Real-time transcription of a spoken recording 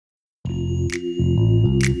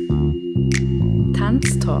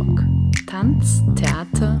Tanztalk. Tanz,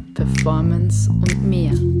 Theater, Performance und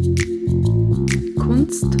mehr.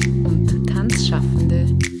 Kunst und Tanzschaffende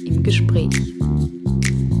im Gespräch.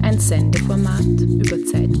 Ein Sendeformat über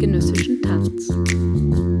zeitgenössischen Tanz.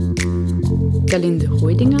 Gerlinde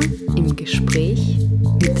Rödinger im Gespräch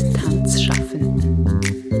mit Tanzschaffenden.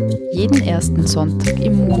 Jeden ersten Sonntag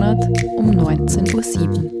im Monat um 19:07 Uhr.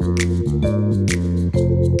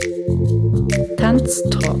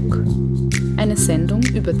 Tanztalk. Eine Sendung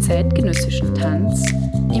über zeitgenössischen Tanz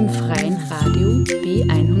im freien Radio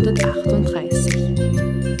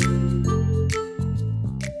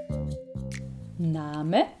B138.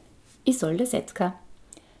 Name Isolde Setka.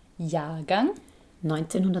 Jahrgang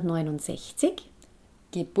 1969.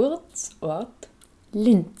 Geburtsort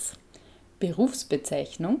Linz.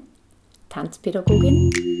 Berufsbezeichnung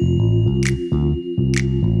Tanzpädagogin.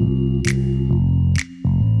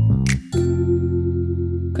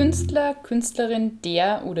 Künstler, Künstlerin,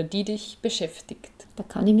 der oder die dich beschäftigt. Da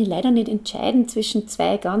kann ich mich leider nicht entscheiden zwischen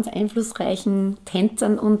zwei ganz einflussreichen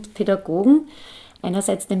Tänzern und Pädagogen.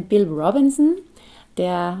 Einerseits den Bill Robinson,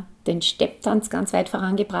 der den Stepptanz ganz weit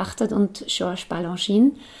vorangebracht hat, und Georges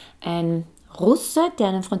Balanchine, ein Russe, der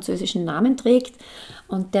einen französischen Namen trägt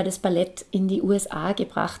und der das Ballett in die USA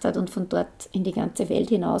gebracht hat und von dort in die ganze Welt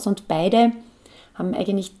hinaus. Und beide haben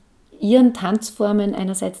eigentlich ihren Tanzformen,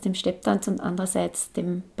 einerseits dem Stepptanz und andererseits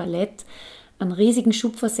dem Ballett, einen riesigen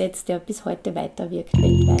Schub versetzt, der bis heute weiterwirkt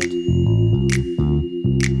weltweit.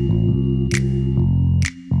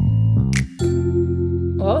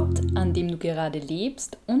 Ort, an dem du gerade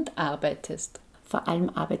lebst und arbeitest. Vor allem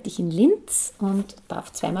arbeite ich in Linz und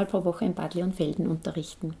darf 2-mal pro Woche in Bad Leonfelden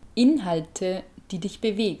unterrichten. Inhalte, die dich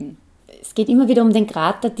bewegen. Es geht immer wieder um den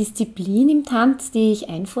Grad der Disziplin im Tanz, die ich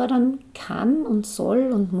einfordern kann und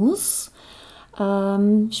soll und muss.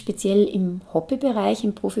 Speziell im Hobbybereich,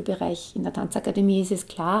 im Profibereich, in der Tanzakademie ist es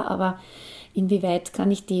klar, aber inwieweit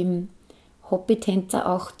kann ich dem Hobbytänzer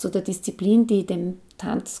auch zu der Disziplin, die dem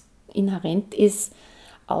Tanz inhärent ist,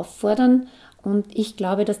 auffordern? Und ich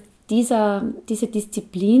glaube, dass diese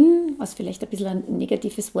Disziplin, was vielleicht ein bisschen ein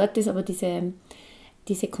negatives Wort ist, aber diese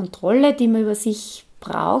Kontrolle, die man über sich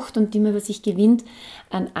braucht und die man über sich gewinnt,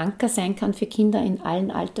 ein Anker sein kann für Kinder in allen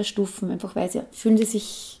Altersstufen. Einfach weil fühlen sie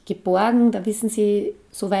sich geborgen, da wissen sie,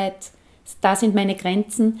 soweit, da sind meine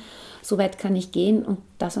Grenzen, so weit kann ich gehen und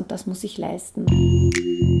das muss ich leisten.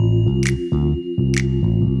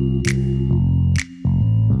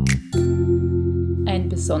 Ein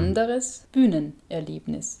besonderes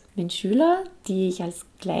Bühnenerlebnis. Wenn Schüler, die ich als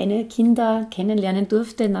kleine Kinder kennenlernen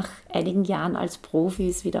durfte, nach einigen Jahren als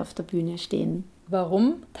Profis wieder auf der Bühne stehen.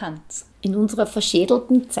 Warum Tanz? In unserer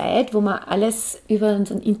verschädelten Zeit, wo wir alles über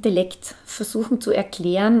unseren Intellekt versuchen zu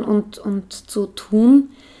erklären und zu tun,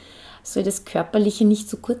 soll das Körperliche nicht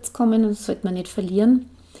zu kurz kommen und das sollte man nicht verlieren.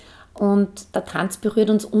 Und der Tanz berührt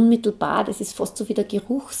uns unmittelbar. Das ist fast so wie der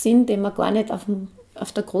Geruchssinn, den wir gar nicht auf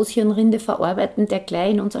der Großhirnrinde verarbeiten, der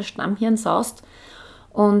gleich in unser Stammhirn saust.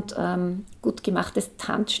 Und gut gemachtes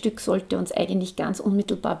Tanzstück sollte uns eigentlich ganz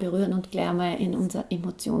unmittelbar berühren und gleich einmal in unser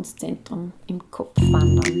Emotionszentrum im Kopf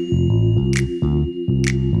wandern.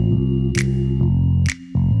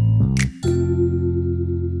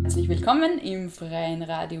 Herzlich willkommen im freien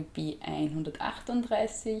Radio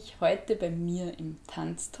B138. Heute bei mir im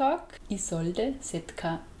Tanztalk Isolde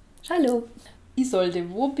Setka. Hallo!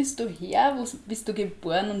 Isolde, wo bist du her? Wo bist du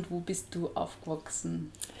geboren und wo bist du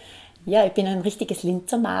aufgewachsen? Ja, ich bin ein richtiges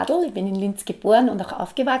Linzer Madel. Ich bin in Linz geboren und auch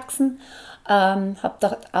aufgewachsen. Habe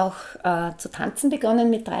dort auch zu tanzen begonnen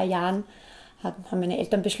mit 3 Jahren. Haben meine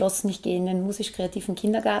Eltern beschlossen, ich gehe in den musisch-kreativen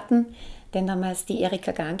Kindergarten, den damals die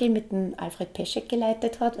Erika Gangl mit dem Alfred Peschek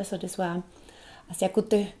geleitet hat. Also das war eine sehr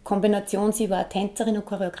gute Kombination. Sie war Tänzerin und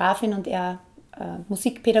Choreografin und er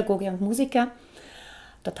Musikpädagoge und Musiker.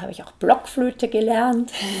 Dort habe ich auch Blockflöte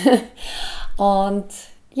gelernt. Und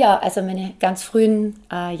ja, also meine ganz frühen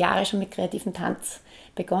Jahre schon mit kreativem Tanz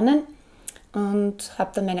begonnen und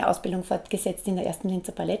habe dann meine Ausbildung fortgesetzt in der ersten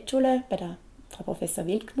Linzer Ballettschule bei der Frau Professor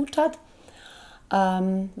Wildkmuth,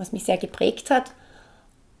 was mich sehr geprägt hat.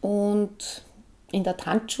 Und in der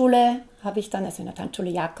Tanzschule in der Tanzschule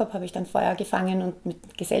Jakob, habe ich dann Feuer gefangen und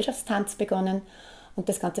mit Gesellschaftstanz begonnen und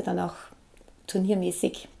das Ganze dann auch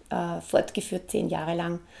turniermäßig fortgeführt, 10 Jahre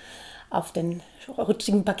lang auf den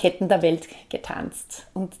rutschigen Parketten der Welt getanzt.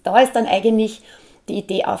 Und da ist dann eigentlich die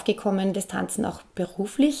Idee aufgekommen, das Tanzen auch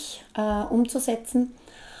beruflich umzusetzen.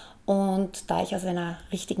 Und da ich aus einer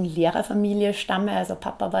richtigen Lehrerfamilie stamme, also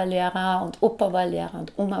Papa war Lehrer und Opa war Lehrer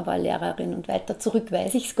und Oma war Lehrerin und weiter zurück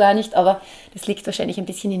weiß ich es gar nicht, aber das liegt wahrscheinlich ein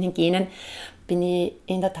bisschen in den Genen, bin ich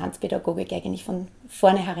in der Tanzpädagogik eigentlich von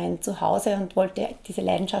vornherein zu Hause und wollte diese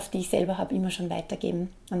Leidenschaft, die ich selber habe, immer schon weitergeben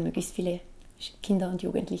an möglichst viele Kinder und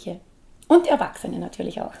Jugendliche. Und Erwachsene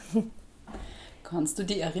natürlich auch. Kannst du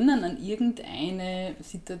dich erinnern an irgendeine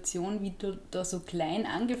Situation, wie du da so klein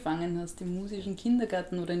angefangen hast, im musischen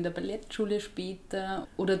Kindergarten oder in der Ballettschule später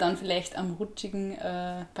oder dann vielleicht am rutschigen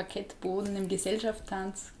Parkettboden im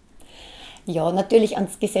Gesellschaftstanz? Ja, natürlich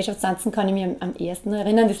ans Gesellschaftstanzen kann ich mich am ehesten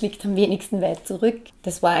erinnern. Das liegt am wenigsten weit zurück.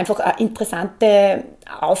 Das war einfach eine interessante,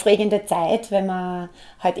 aufregende Zeit, weil man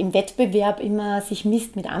halt im Wettbewerb immer sich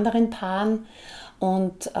misst mit anderen Paaren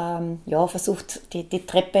und versucht, die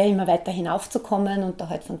Treppe immer weiter hinaufzukommen und da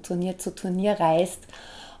halt von Turnier zu Turnier reist.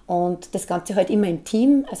 Und das Ganze halt immer im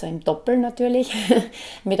Team, also im Doppel natürlich,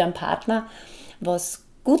 mit einem Partner, was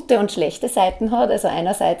gute und schlechte Seiten hat. Also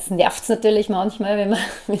einerseits nervt es natürlich manchmal, wenn man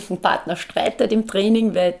mit dem Partner streitet im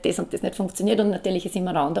Training, weil das und das nicht funktioniert und natürlich ist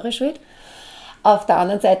immer eine andere schuld. Auf der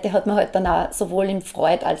anderen Seite hat man halt dann auch sowohl im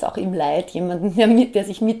Freud als auch im Leid jemanden, der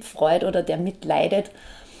sich mitfreut oder der mitleidet.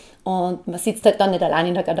 Und man sitzt halt dann nicht allein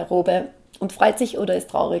in der Garderobe und freut sich oder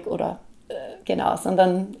ist traurig oder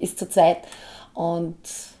sondern ist zu zweit. Und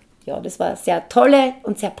ja, das war eine sehr tolle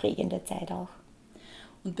und sehr prägende Zeit auch.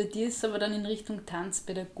 Und bei dir ist es aber dann in Richtung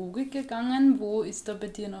Tanzpädagogik gegangen. Wo ist da bei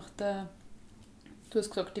dir noch du hast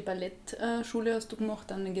gesagt, die Ballettschule hast du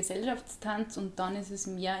gemacht, dann den Gesellschaftstanz und dann ist es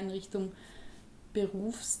mehr in Richtung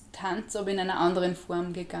Berufstanz, aber in einer anderen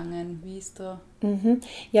Form gegangen. Wie ist da?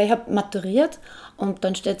 Ja, ich habe maturiert und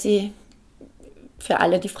dann stellt sich für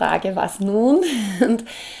alle die Frage, was nun? Und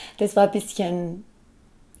das war hat ein bisschen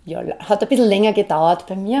länger gedauert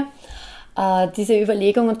bei mir, diese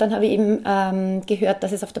Überlegung. Und dann habe ich eben gehört,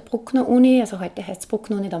 dass es auf der Bruckner Uni, also heute heißt es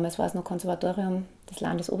Bruckner Uni, damals war es noch Konservatorium des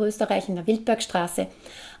Landes Oberösterreich in der Wildbergstraße,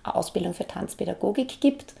 eine Ausbildung für Tanzpädagogik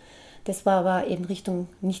gibt. Das war aber in Richtung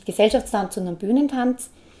nicht Gesellschaftstanz, sondern Bühnentanz,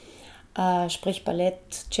 sprich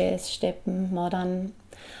Ballett, Jazz, Steppen, Modern.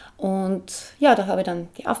 Und ja, da habe ich dann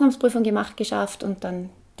die Aufnahmeprüfung geschafft und dann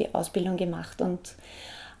die Ausbildung gemacht und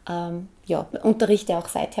unterrichte auch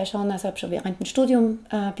seither schon, also habe schon während dem Studium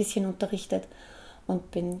ein bisschen unterrichtet und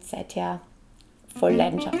bin seither voll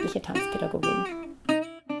leidenschaftliche Tanzpädagogin.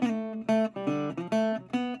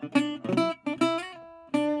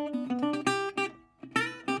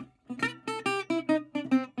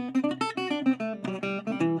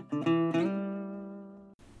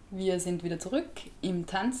 Wir sind wieder zurück im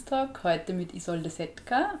Tanztalk, heute mit Isolde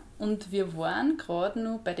Setka und wir waren gerade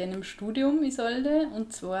noch bei deinem Studium, Isolde,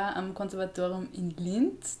 und zwar am Konservatorium in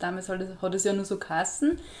Linz. Damals hat es ja nur so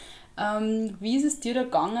geheißen. Wie ist es dir da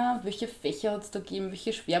gegangen? Welche Fächer hat es da gegeben?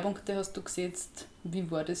 Welche Schwerpunkte hast du gesetzt? Wie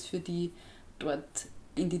war das für dich, dort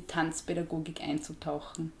in die Tanzpädagogik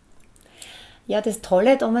einzutauchen? Ja, das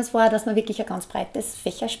Tolle damals war, dass wir wirklich ein ganz breites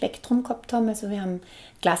Fächerspektrum gehabt haben. Also wir haben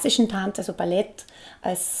klassischen Tanz, also Ballett,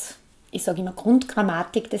 als, ich sage immer,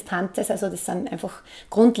 Grundgrammatik des Tanzes. Also das sind einfach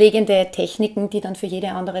grundlegende Techniken, die dann für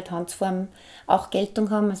jede andere Tanzform auch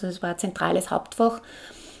Geltung haben. Also das war ein zentrales Hauptfach.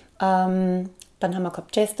 Dann haben wir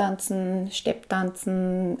gehabt Jazztanzen,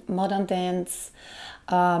 Stepptanzen, Modern Dance,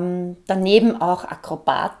 daneben auch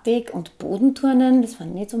Akrobatik und Bodenturnen. Das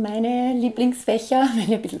waren nicht so meine Lieblingsfächer, weil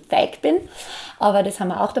ich ein bisschen feig bin, aber das haben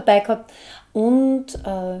wir auch dabei gehabt. Und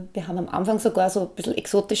wir haben am Anfang sogar so ein bisschen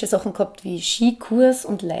exotische Sachen gehabt wie Skikurs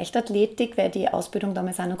und Leichtathletik, weil die Ausbildung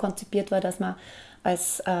damals auch noch konzipiert war, dass man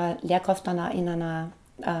als Lehrkraft dann auch in einer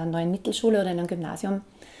neuen Mittelschule oder in einem Gymnasium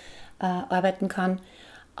arbeiten kann.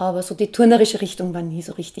 Aber so die turnerische Richtung war nie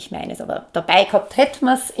so richtig meines. Aber dabei gehabt hätten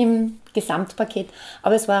wir es im Gesamtpaket.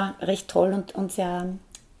 Aber es war recht toll und sehr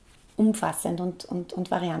umfassend und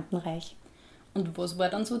variantenreich. Und was war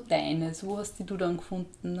dann so deines? Wo hast du dann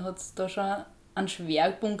gefunden? Hat es da schon einen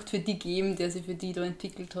Schwerpunkt für dich gegeben, der sich für dich da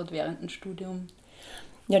entwickelt hat während dem Studium?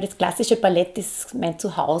 Ja, das klassische Ballett ist mein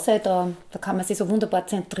Zuhause. Da kann man sich so wunderbar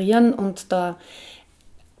zentrieren und da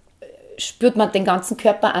spürt man den ganzen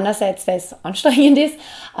Körper einerseits, weil es anstrengend ist,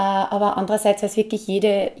 aber andererseits, weil es wirklich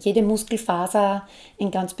jede Muskelfaser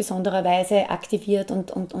in ganz besonderer Weise aktiviert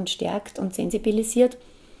und stärkt und sensibilisiert.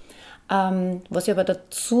 Was ich aber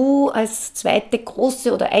dazu als zweite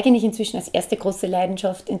große oder eigentlich inzwischen als erste große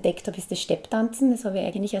Leidenschaft entdeckt habe, ist das Stepptanzen. Das habe ich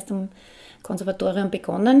eigentlich erst am Konservatorium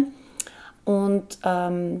begonnen und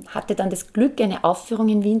hatte dann das Glück, eine Aufführung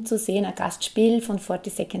in Wien zu sehen, ein Gastspiel von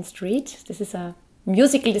 42nd Street. Das ist ein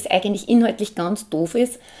Musical, das eigentlich inhaltlich ganz doof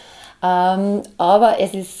ist, aber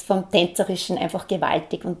es ist vom Tänzerischen einfach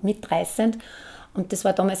gewaltig und mitreißend. Und das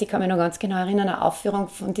war damals, ich kann mich noch ganz genau erinnern, eine Aufführung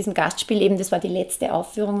von diesem Gastspiel eben, das war die letzte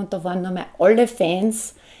Aufführung und da waren nochmal alle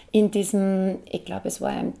Fans in diesem, ich glaube es war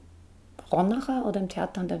ein Ronacher oder im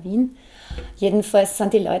Theater an der Wien. Jedenfalls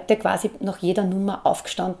sind die Leute quasi nach jeder Nummer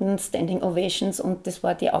aufgestanden, Standing Ovations, und das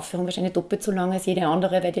war die Aufführung wahrscheinlich doppelt so lang als jede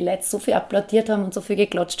andere, weil die Leute so viel applaudiert haben und so viel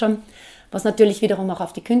geklatscht haben, was natürlich wiederum auch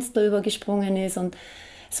auf die Künstler übergesprungen ist, und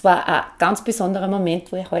es war ein ganz besonderer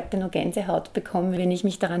Moment, wo ich heute noch Gänsehaut bekomme, wenn ich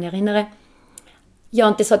mich daran erinnere. Ja,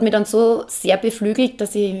 und das hat mich dann so sehr beflügelt,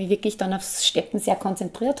 dass ich mich wirklich dann aufs Steppen sehr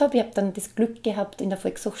konzentriert habe. Ich habe dann das Glück gehabt, in der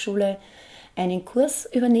Volkshochschule einen Kurs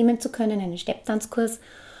übernehmen zu können, einen Stepptanzkurs.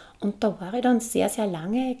 Und da war ich dann sehr, sehr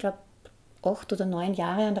lange, ich glaube 8 oder 9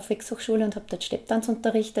 Jahre an der Volkshochschule und habe dort Stepptanz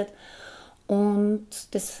unterrichtet. Und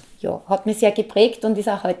das hat mich sehr geprägt und ist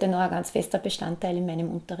auch heute noch ein ganz fester Bestandteil in meinem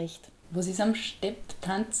Unterricht. Was ist am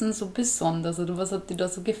Stepptanzen so besonders oder was hat dich da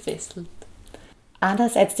so gefesselt?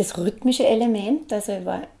 Einerseits das rhythmische Element, also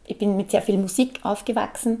ich bin mit sehr viel Musik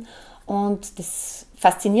aufgewachsen und das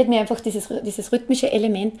fasziniert mich einfach, dieses rhythmische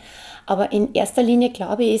Element. Aber in erster Linie,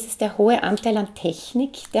 glaube ich, ist es der hohe Anteil an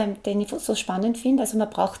Technik, den ich so spannend finde. Also man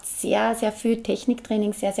braucht sehr, sehr viel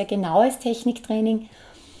Techniktraining, sehr, sehr genaues Techniktraining,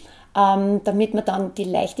 damit man dann die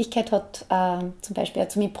Leichtigkeit hat, zum Beispiel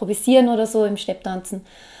zum Improvisieren oder so im Stepptanzen.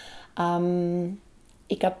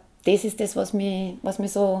 Ich glaube, das ist das, was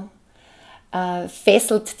mich so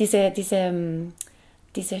fesselt, diese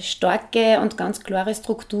starke und ganz klare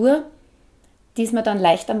Struktur, die es mir dann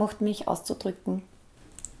leichter macht, mich auszudrücken.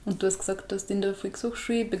 Und du hast gesagt, du hast in der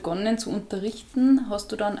Volkshochschule begonnen zu unterrichten.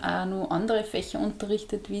 Hast du dann auch noch andere Fächer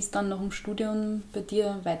unterrichtet? Wie ist dann nach dem Studium bei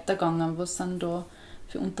dir weitergegangen? Was sind da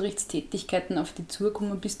für Unterrichtstätigkeiten auf dich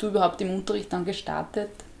zugekommen? Bist du überhaupt im Unterricht dann gestartet?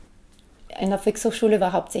 In der Volkshochschule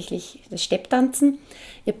war hauptsächlich das Stepptanzen.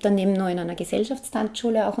 Ich habe daneben noch in einer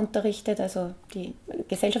Gesellschaftstanzschule auch unterrichtet, also die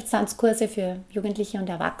Gesellschaftstanzkurse für Jugendliche und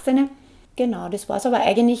Erwachsene. Genau, das war es aber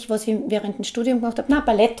eigentlich, was ich während dem Studium gemacht habe.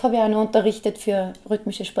 Ballett habe ich auch noch unterrichtet für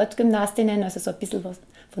rhythmische Sportgymnastinnen, also so ein bisschen was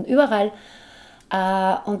von überall.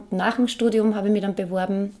 Und nach dem Studium habe ich mich dann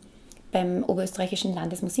beworben beim Oberösterreichischen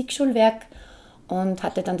Landesmusikschulwerk und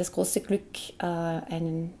hatte dann das große Glück,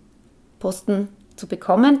 einen Posten zu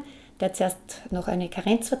bekommen, der zuerst noch eine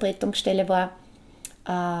Karenzvertretungsstelle war.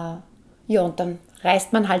 Und dann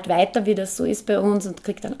reist man halt weiter, wie das so ist bei uns, und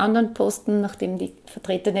kriegt einen anderen Posten, nachdem die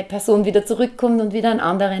vertretene Person wieder zurückkommt, und wieder einen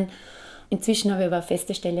anderen. Inzwischen habe ich aber eine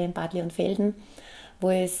feste Stelle in Bad Leonfelden,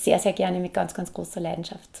 wo ich sehr, sehr gerne mit ganz, ganz großer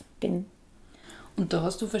Leidenschaft bin. Und da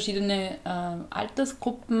hast du verschiedene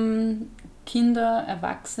Altersgruppen, Kinder,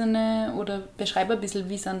 Erwachsene, oder beschreib ein bisschen,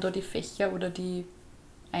 wie sind da die Fächer oder die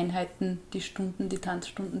Einheiten, die Stunden, die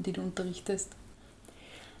Tanzstunden, die du unterrichtest?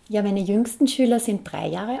 Ja, meine jüngsten Schüler sind 3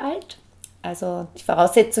 Jahre alt. Also die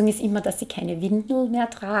Voraussetzung ist immer, dass sie keine Windel mehr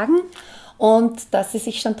tragen und dass sie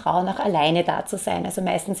sich schon trauen, auch alleine da zu sein. Also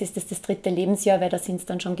meistens ist es das 3. Lebensjahr, weil da sind sie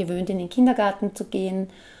dann schon gewöhnt, in den Kindergarten zu gehen.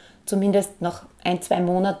 Zumindest nach 1-2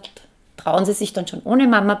 Monaten trauen sie sich dann schon ohne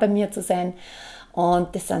Mama bei mir zu sein.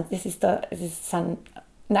 Und ich kann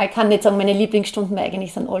nicht sagen, meine Lieblingsstunden, weil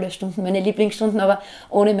eigentlich sind alle Stunden meine Lieblingsstunden, aber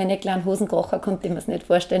ohne meine kleinen Hosenkrocher konnte ich mir es nicht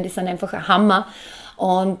vorstellen. Die sind einfach ein Hammer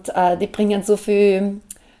und die bringen so viel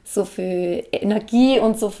Energie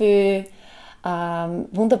und so viel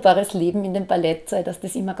wunderbares Leben in den Ballettsaal, dass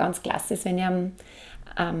das immer ganz klasse ist, wenn ich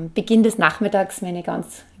am Beginn des Nachmittags meine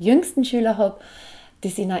ganz jüngsten Schüler habe. Die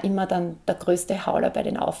sind auch immer dann der größte Hauler bei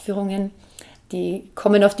den Aufführungen. Die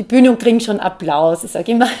kommen auf die Bühne und kriegen schon Applaus. Ich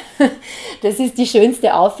sage immer, das ist die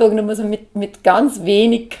schönste Aufführung. Da muss man mit ganz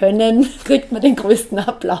wenig Können, kriegt man den größten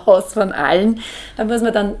Applaus von allen. Da muss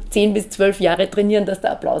man dann 10 bis 12 Jahre trainieren, dass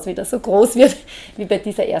der Applaus wieder so groß wird, wie bei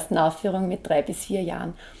dieser ersten Aufführung mit 3 bis 4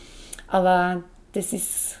 Jahren. Aber das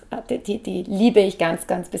ist, die liebe ich ganz,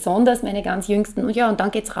 ganz besonders, meine ganz Jüngsten. Und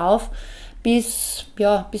dann geht es rauf bis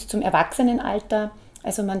zum Erwachsenenalter.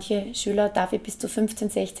 Also manche Schüler darf ich bis zu 15,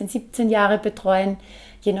 16, 17 Jahre betreuen,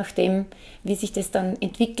 je nachdem, wie sich das dann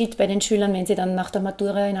entwickelt bei den Schülern. Wenn sie dann nach der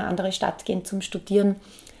Matura in eine andere Stadt gehen zum Studieren,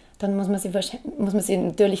 dann muss man sie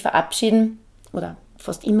natürlich verabschieden, oder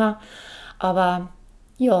fast immer. Aber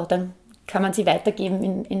dann kann man sie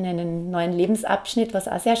weitergeben in einen neuen Lebensabschnitt, was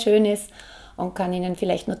auch sehr schön ist, und kann ihnen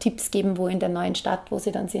vielleicht noch Tipps geben, wo in der neuen Stadt, wo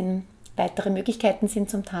sie dann sind, weitere Möglichkeiten sind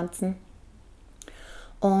zum Tanzen.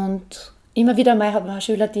 Und immer wieder mal habe ich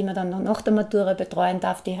Schüler, die man dann noch nach der Matura betreuen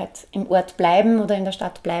darf, die halt im Ort bleiben oder in der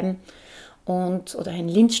Stadt bleiben oder in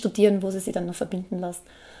Linz studieren, wo sie sich dann noch verbinden lassen.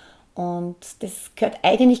 Und das gehört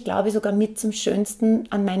eigentlich, glaube ich, sogar mit zum Schönsten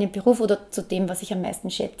an meinem Beruf oder zu dem, was ich am meisten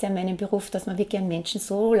schätze an meinem Beruf, dass man wirklich einen Menschen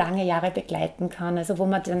so lange Jahre begleiten kann. Also wo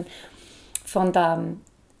man dann von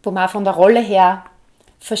der Rolle her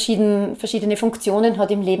verschiedene Funktionen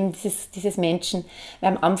hat im Leben dieses Menschen.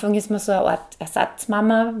 Weil am Anfang ist man so eine Art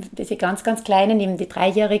Ersatzmama, diese ganz, ganz Kleinen, eben die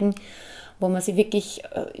 3-Jährigen, wo man sie wirklich,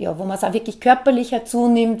 wo man es auch wirklich körperlich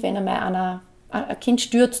herzunimmt, wenn einmal ein Kind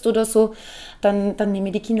stürzt oder so, dann nehme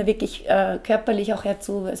ich die Kinder wirklich körperlich auch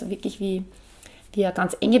herzu, also wirklich wie eine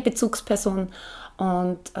ganz enge Bezugsperson.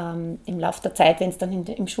 Und im Laufe der Zeit, wenn es dann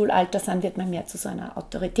im Schulalter sind, wird man mehr zu so einer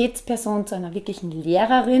Autoritätsperson, zu einer wirklichen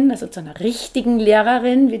Lehrerin, also zu einer richtigen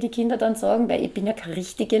Lehrerin, wie die Kinder dann sagen, weil ich bin ja keine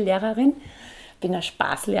richtige Lehrerin, ich bin eine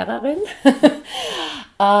Spaßlehrerin.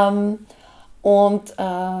 Und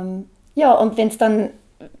wenn es dann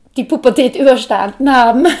die Pubertät überstanden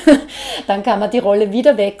haben, dann kann man die Rolle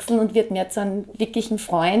wieder wechseln und wird mehr zu einem wirklichen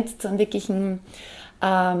Freund, zu einem wirklichen, zu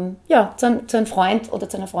einem Freund oder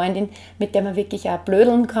zu einer Freundin, mit der man wirklich auch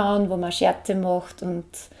blödeln kann, wo man Scherze macht. Und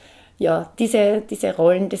ja, diese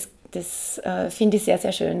Rollen, das finde ich sehr,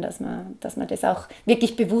 sehr schön, dass man das auch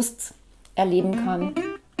wirklich bewusst erleben kann.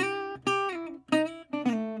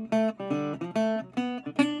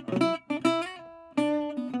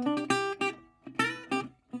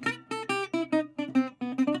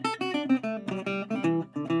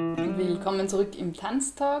 Willkommen zurück im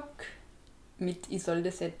Tanztalk mit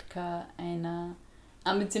Isolde Setka, einer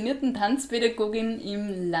ambitionierten Tanzpädagogin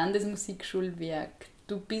im Landesmusikschulwerk.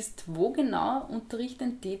 Du bist wo genau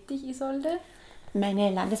unterrichtend tätig, Isolde?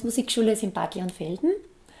 Meine Landesmusikschule ist in Bad Leonfelden.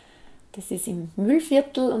 Das ist im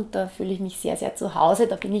Mühlviertel und da fühle ich mich sehr, sehr zu Hause.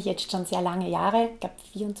 Da bin ich jetzt schon sehr lange Jahre, ich glaube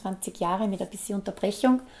 24 Jahre mit ein bisschen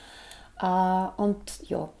Unterbrechung. Und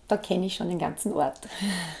ja, da kenne ich schon den ganzen Ort.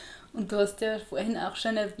 Und du hast ja vorhin auch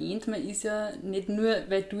schon erwähnt, man ist ja nicht nur,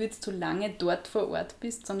 weil du jetzt so lange dort vor Ort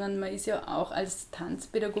bist, sondern man ist ja auch als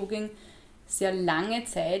Tanzpädagogin sehr lange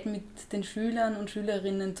Zeit mit den Schülern und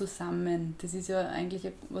Schülerinnen zusammen. Das ist ja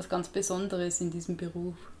eigentlich was ganz Besonderes in diesem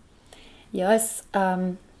Beruf. Ja, es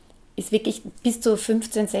ist wirklich bis zu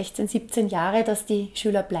 15, 16, 17 Jahre, dass die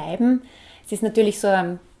Schüler bleiben. Es ist natürlich so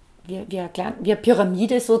wie eine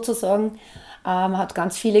Pyramide sozusagen. Man hat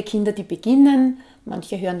ganz viele Kinder, die beginnen.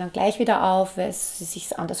 Manche hören dann gleich wieder auf, weil sie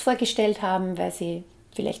sich anders vorgestellt haben, weil sie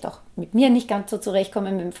vielleicht auch mit mir nicht ganz so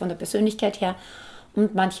zurechtkommen von der Persönlichkeit her.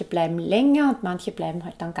 Und manche bleiben länger und manche bleiben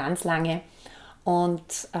halt dann ganz lange.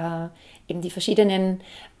 Und eben die verschiedenen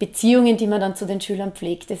Beziehungen, die man dann zu den Schülern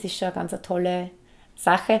pflegt, das ist schon eine ganz tolle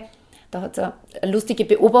Sache. Da hat es eine lustige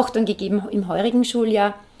Beobachtung gegeben im heurigen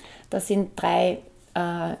Schuljahr. Da sind 3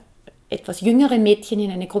 etwas jüngere Mädchen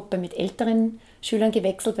in eine Gruppe mit älteren Schülern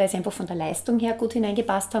gewechselt, weil sie einfach von der Leistung her gut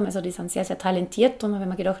hineingepasst haben. Also die sind sehr, sehr talentiert. Darum habe ich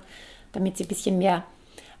mir gedacht, damit sie ein bisschen mehr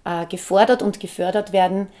gefordert und gefördert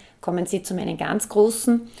werden, kommen sie zu meinen ganz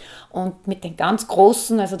Großen. Und mit den ganz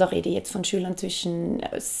Großen, also da rede ich jetzt von Schülern zwischen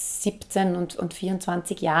 17 und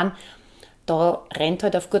 24 Jahren, da rennt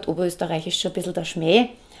halt auf gut Oberösterreichisch schon ein bisschen der Schmäh.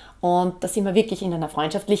 Und da sind wir wirklich in einer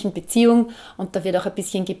freundschaftlichen Beziehung und da wird auch ein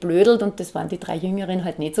bisschen geblödelt und das waren die 3 Jüngeren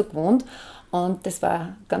halt nicht so gewohnt. Und das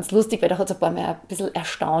war ganz lustig, weil da hat es ein paar Mal ein bisschen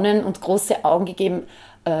Erstaunen und große Augen gegeben.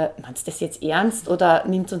 Meinst du das jetzt ernst oder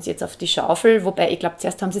nimmt es uns jetzt auf die Schaufel? Wobei, ich glaube,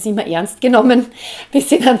 zuerst haben sie es immer ernst genommen, bis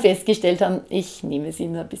sie dann festgestellt haben, ich nehme sie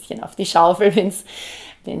nur ein bisschen auf die Schaufel,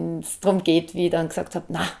 wenn es darum geht, wie ich dann gesagt habe,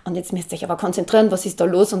 na, und jetzt müsst ihr euch aber konzentrieren, was ist da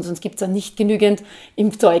los und sonst gibt es ja nicht genügend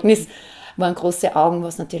im Zeugnis. Waren große Augen,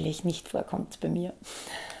 was natürlich nicht vorkommt bei mir.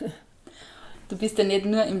 Du bist ja nicht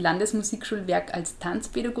nur im Landesmusikschulwerk als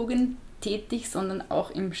Tanzpädagogin tätig, sondern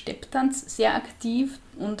auch im Stepptanz sehr aktiv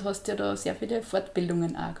und hast ja da sehr viele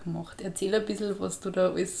Fortbildungen auch gemacht. Erzähl ein bisschen, was du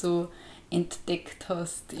da alles so entdeckt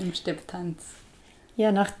hast im Stepptanz.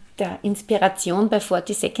 Ja, nach der Inspiration bei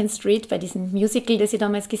 42nd Street, bei diesem Musical, das ich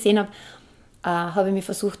damals gesehen habe, habe ich mich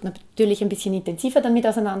versucht, natürlich ein bisschen intensiver damit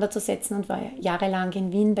auseinanderzusetzen und war jahrelang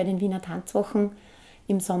in Wien bei den Wiener Tanzwochen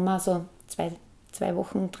im Sommer so 2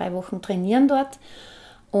 Wochen, 3 Wochen trainieren dort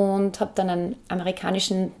und habe dann einen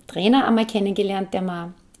amerikanischen Trainer einmal kennengelernt, der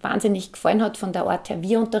mir wahnsinnig gefallen hat von der Art her,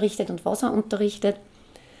 wie er unterrichtet und was er unterrichtet.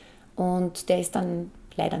 Und der ist dann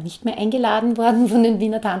leider nicht mehr eingeladen worden von den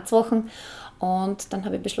Wiener Tanzwochen. Und dann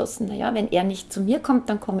habe ich beschlossen, naja, wenn er nicht zu mir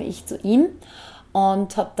kommt, dann komme ich zu ihm.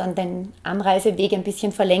 Und habe dann den Anreiseweg ein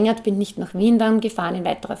bisschen verlängert, bin nicht nach Wien dann gefahren in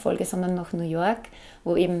weiterer Folge, sondern nach New York,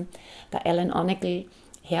 wo eben der Alan Onegel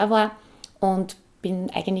her war und bin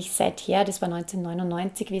eigentlich seither, das war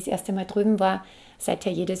 1999, wie ich das erste Mal drüben war,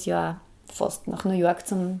 seither jedes Jahr fast nach New York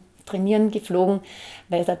zum Trainieren geflogen,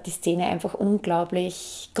 weil da die Szene einfach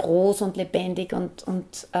unglaublich groß und lebendig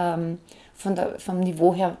und vom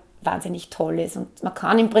Niveau her wahnsinnig toll ist. Und man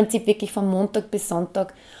kann im Prinzip wirklich von Montag bis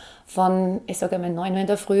Sonntag von, ich sage einmal, 9 Uhr in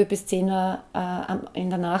der Früh bis 10 Uhr in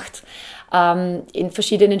der Nacht in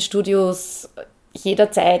verschiedenen Studios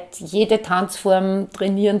jederzeit jede Tanzform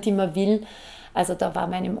trainieren, die man will. Also da war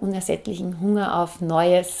meinem unersättlichen Hunger auf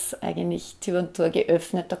Neues eigentlich Tür und Tor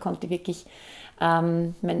geöffnet. Da konnte ich wirklich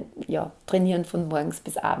trainieren von morgens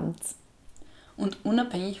bis abends. Und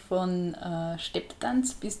unabhängig von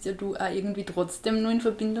Stepptanz bist ja du auch irgendwie trotzdem nur in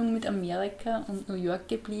Verbindung mit Amerika und New York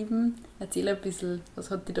geblieben. Erzähl ein bisschen, was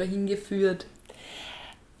hat dich da hingeführt?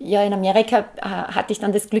 Ja, in Amerika hatte ich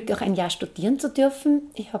dann das Glück, auch ein Jahr studieren zu dürfen.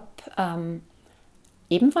 Ich habe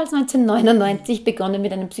ebenfalls 1999 begonnen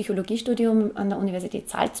mit einem Psychologiestudium an der Universität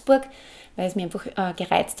Salzburg, weil es mir einfach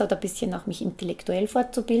gereizt hat, ein bisschen auch mich intellektuell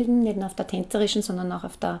fortzubilden, nicht nur auf der tänzerischen, sondern auch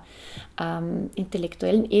auf der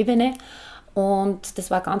intellektuellen Ebene. Und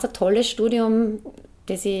das war ein ganz tolles Studium,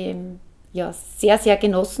 das ich sehr, sehr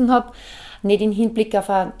genossen habe. Nicht im Hinblick auf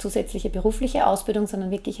eine zusätzliche berufliche Ausbildung,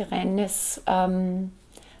 sondern wirklich ein reines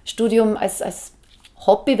Studium als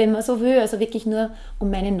Hobby, wenn man so will, also wirklich nur, um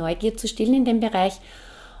meine Neugier zu stillen in dem Bereich.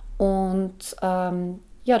 Und da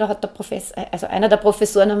hat einer der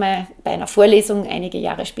Professoren einmal bei einer Vorlesung einige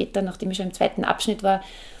Jahre später, nachdem ich schon im zweiten Abschnitt war,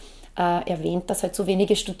 erwähnt, dass halt so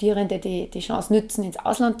wenige Studierende die Chance nützen, ins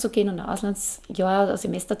Ausland zu gehen und ein Auslandsjahr oder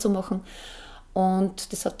Semester zu machen.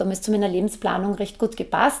 Und das hat damals zu meiner Lebensplanung recht gut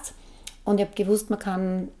gepasst. Und ich habe gewusst, man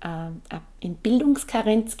kann in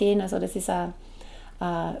Bildungskarenz gehen, also das ist ein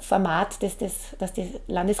Format, das die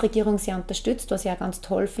Landesregierung sehr unterstützt, was ich auch ganz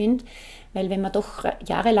toll finde, weil wenn man doch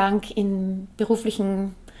jahrelang in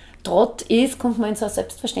beruflichen Trott ist, kommt man in so eine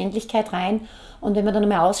Selbstverständlichkeit rein und wenn man dann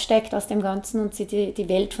einmal aussteigt aus dem Ganzen und sich die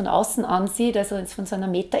Welt von außen ansieht, also jetzt von so einer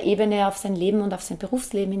Metaebene auf sein Leben und auf sein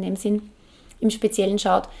Berufsleben in dem Sinn im Speziellen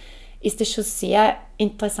schaut, ist das schon sehr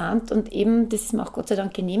interessant und eben, das ist mir auch Gott sei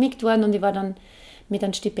Dank genehmigt worden und ich war dann mit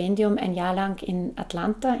einem Stipendium ein Jahr lang in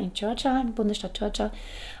Atlanta, in Georgia, im Bundesstaat Georgia,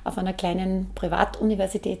 auf einer kleinen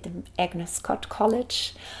Privatuniversität, dem Agnes Scott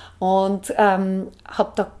College und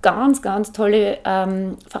habe da ganz, ganz tolle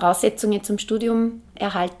Voraussetzungen zum Studium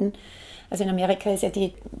erhalten. Also in Amerika ist ja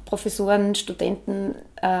die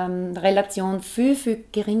Professoren-Studenten-Relation viel, viel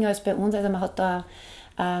geringer als bei uns. Also man hat da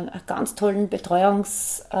einen ganz tollen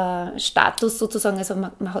Betreuungsstatus sozusagen. Also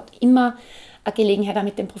man hat immer eine Gelegenheit, auch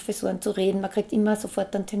mit den Professoren zu reden. Man kriegt immer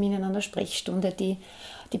sofort einen Termin in einer Sprechstunde. Die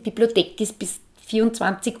Bibliothek ist bis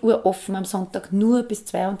 24 Uhr offen, am Sonntag nur bis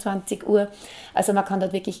 22 Uhr. Also man kann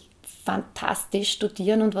dort wirklich fantastisch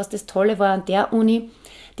studieren. Und was das Tolle war an der Uni,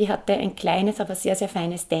 die hatte ein kleines, aber sehr, sehr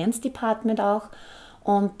feines Dance-Department auch.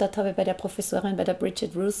 Und dort habe ich bei der Professorin, bei der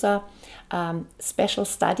Bridget Russo, Special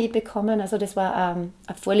Study bekommen. Also das war eine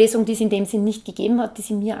Vorlesung, die es in dem Sinn nicht gegeben hat, die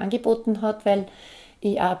sie mir angeboten hat, weil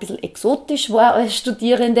ich auch ein bisschen exotisch war als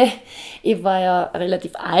Studierende. Ich war ja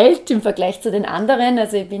relativ alt im Vergleich zu den anderen.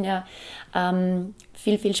 Also ich bin ja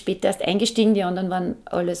viel, viel später erst eingestiegen. Die anderen waren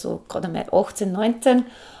alle so gerade einmal 18, 19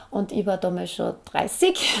 und ich war damals schon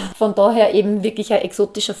 30. Von daher eben wirklich ein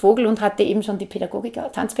exotischer Vogel und hatte eben schon die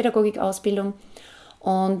Tanzpädagogik-Ausbildung.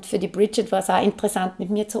 Und für die Bridget war es auch interessant, mit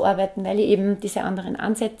mir zu arbeiten, weil ich eben diese anderen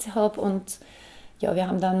Ansätze habe. Und ja, wir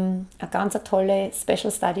haben dann eine ganz tolle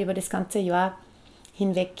Special Study über das ganze Jahr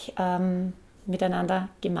hinweg miteinander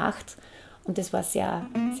gemacht. Und das war sehr,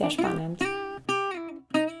 sehr spannend.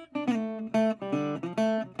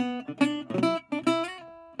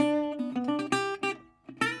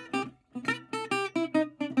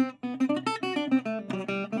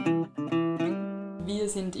 Wir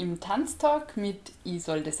sind im Tanztalk mit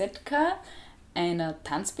Isolde Setka, einer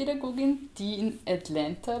Tanzpädagogin, die in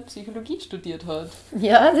Atlanta Psychologie studiert hat.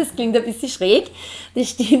 Ja, das klingt ein bisschen schräg. Das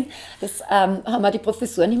stimmt. Das haben auch die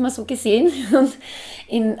Professoren nicht mehr so gesehen. Und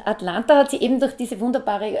in Atlanta hat sie eben durch diese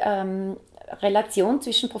wunderbare Relation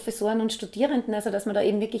zwischen Professoren und Studierenden, also dass man da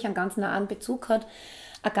eben wirklich einen ganz nahen Bezug hat,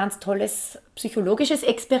 ein ganz tolles psychologisches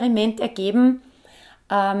Experiment ergeben,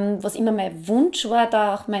 was immer mein Wunsch war,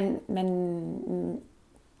 da auch meine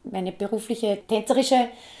berufliche tänzerische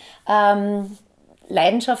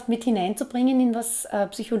Leidenschaft mit hineinzubringen in was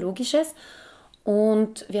Psychologisches.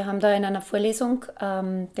 Und wir haben da in einer Vorlesung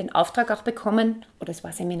den Auftrag auch bekommen, oder es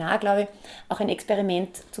war ein Seminar, glaube ich, auch ein Experiment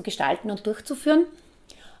zu gestalten und durchzuführen.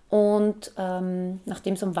 Und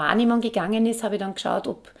nachdem es um Wahrnehmung gegangen ist, habe ich dann geschaut,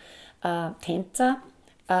 ob Tänzer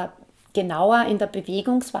genauer in der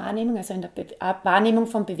Bewegungswahrnehmung, also in der Wahrnehmung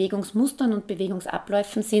von Bewegungsmustern und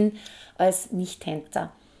Bewegungsabläufen sind als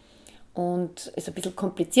Nicht-Tänzer. Und es ein bisschen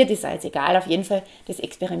kompliziert ist, also egal, auf jeden Fall, das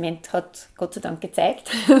Experiment hat Gott sei Dank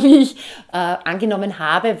gezeigt, wie ich angenommen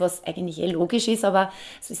habe, was eigentlich logisch ist, aber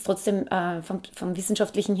es ist trotzdem vom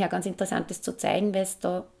Wissenschaftlichen her ganz interessant, das zu zeigen, weil es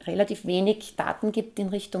da relativ wenig Daten gibt in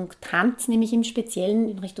Richtung Tanz, nämlich im Speziellen,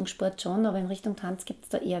 in Richtung Sport schon, aber in Richtung Tanz gibt es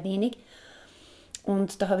da eher wenig.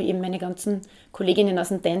 Und da habe ich eben meine ganzen Kolleginnen aus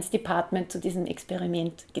dem Dance Department zu diesem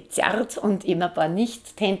Experiment gezerrt und eben ein paar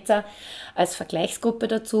Nicht-Tänzer als Vergleichsgruppe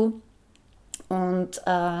dazu. Und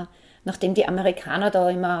nachdem die Amerikaner da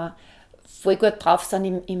immer voll gut drauf sind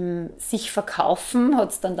im sich verkaufen,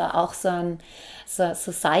 hat es dann da auch so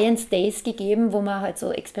Science Days gegeben, wo man halt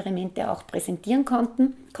so Experimente auch präsentieren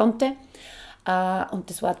konnte. Und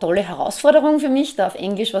das war eine tolle Herausforderung für mich, da auf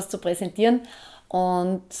Englisch was zu präsentieren.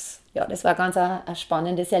 Und ja, das war ganz ein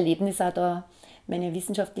spannendes Erlebnis, auch da meine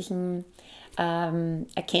wissenschaftlichen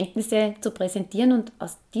Erkenntnisse zu präsentieren. Und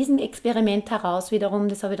aus diesem Experiment heraus wiederum,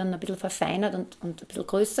 das habe ich dann ein bisschen verfeinert und ein bisschen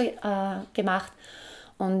größer gemacht.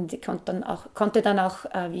 Und ich konnte dann auch,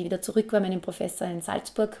 wie ich wieder zurück war, meinen Professor in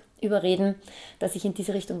Salzburg überreden, dass ich in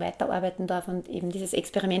diese Richtung weiterarbeiten darf. Und eben dieses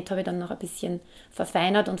Experiment habe ich dann noch ein bisschen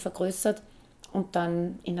verfeinert und vergrößert und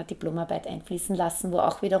dann in eine Diplomarbeit einfließen lassen, wo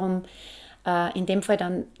auch wiederum in dem Fall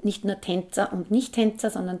dann nicht nur Tänzer und Nicht-Tänzer,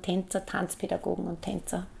 sondern Tänzer, Tanzpädagogen und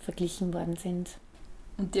Tänzer verglichen worden sind.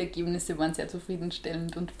 Und die Ergebnisse waren sehr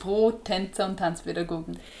zufriedenstellend und pro Tänzer und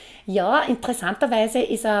Tanzpädagogen. Ja, interessanterweise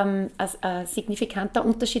ist ein signifikanter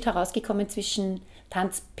Unterschied herausgekommen zwischen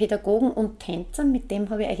Tanzpädagogen und Tänzern. Mit dem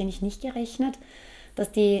habe ich eigentlich nicht gerechnet,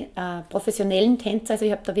 dass die professionellen Tänzer, also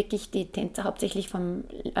ich habe da wirklich die Tänzer hauptsächlich vom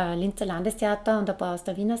Linzer Landestheater und ein paar aus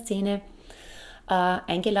der Wiener Szene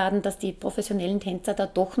eingeladen, dass die professionellen Tänzer da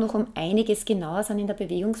doch noch um einiges genauer sind in der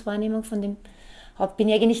Bewegungswahrnehmung. Von dem bin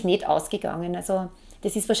ich eigentlich nicht ausgegangen. Also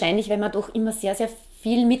das ist wahrscheinlich, wenn man doch immer sehr, sehr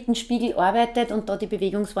viel mit dem Spiegel arbeitet und da die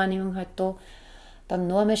Bewegungswahrnehmung halt da dann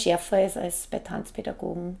noch einmal schärfer ist als bei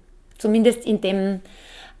Tanzpädagogen. Zumindest in dem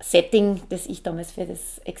Setting, das ich damals für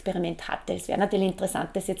das Experiment hatte. Es wäre natürlich interessant,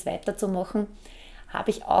 das jetzt weiterzumachen. Habe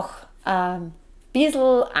ich auch ein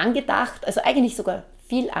bisschen angedacht, also eigentlich sogar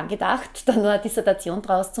viel angedacht, da nur eine Dissertation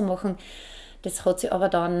draus zu machen. Das hat sich aber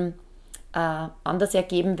dann anders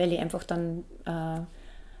ergeben, weil ich einfach dann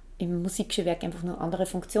im Musikschulwerk einfach noch andere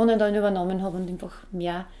Funktionen dann übernommen habe und einfach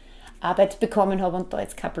mehr Arbeit bekommen habe und da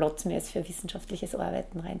jetzt kein Platz mehr ist für wissenschaftliches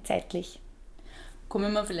Arbeiten, rein zeitlich.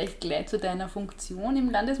 Kommen wir vielleicht gleich zu deiner Funktion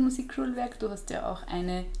im Landesmusikschulwerk. Du hast ja auch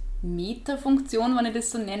eine Metafunktion, wenn ich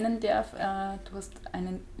das so nennen darf. Du hast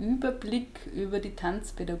einen Überblick über die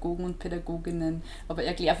Tanzpädagogen und Pädagoginnen. Aber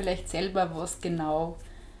erklär vielleicht selber, was genau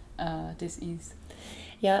das ist.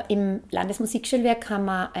 Ja, im Landesmusikschulwerk haben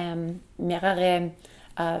wir mehrere,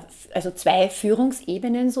 also zwei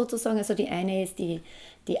Führungsebenen sozusagen. Also die eine ist die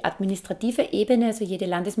administrative Ebene, also jede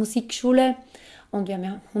Landesmusikschule. Und wir haben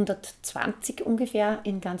ja 120 ungefähr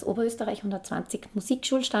in ganz Oberösterreich, 120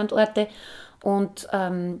 Musikschulstandorte. Und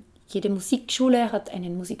jede Musikschule hat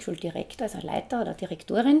einen Musikschuldirektor, also einen Leiter oder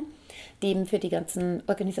Direktorin, die eben für die ganzen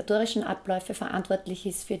organisatorischen Abläufe verantwortlich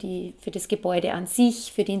ist, für das Gebäude an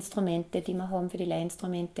sich, für die Instrumente, die wir haben, für die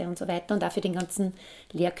Leihinstrumente und so weiter und auch für den ganzen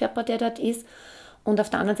Lehrkörper, der dort ist. Und auf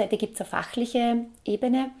der anderen Seite gibt es eine fachliche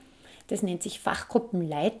Ebene, das nennt sich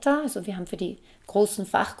Fachgruppenleiter. Also wir haben für die großen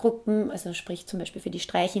Fachgruppen, also sprich zum Beispiel für die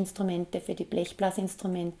Streichinstrumente, für die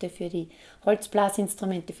Blechblasinstrumente, für die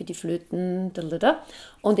Holzblasinstrumente, für die Flöten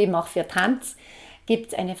und eben auch für Tanz,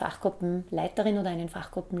 gibt es eine Fachgruppenleiterin oder einen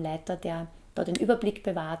Fachgruppenleiter, der da den Überblick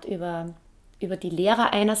bewahrt über die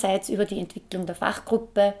Lehrer einerseits, über die Entwicklung der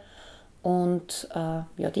Fachgruppe und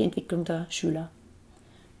die Entwicklung der Schüler.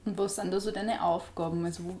 Und was sind da so deine Aufgaben?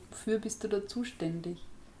 Also wofür bist du da zuständig?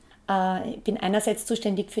 Ich bin einerseits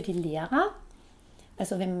zuständig für die Lehrer,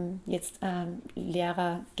 also wenn jetzt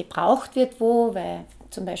Lehrer gebraucht wird, weil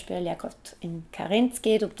zum Beispiel eine Lehrkraft in Karenz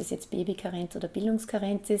geht, ob das jetzt Babykarenz oder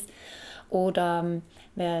Bildungskarenz ist, oder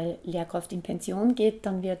weil Lehrkraft in Pension geht,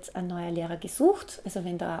 dann wird ein neuer Lehrer gesucht. Also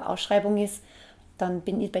wenn da eine Ausschreibung ist, dann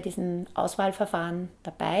bin ich bei diesem Auswahlverfahren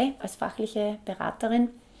dabei als fachliche Beraterin.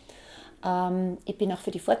 Ich bin auch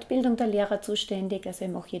für die Fortbildung der Lehrer zuständig, also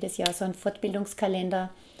ich mache jedes Jahr so einen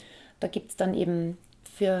Fortbildungskalender. Da gibt es dann eben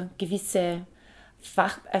für gewisse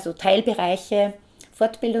also Teilbereiche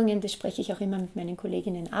Fortbildungen, das spreche ich auch immer mit meinen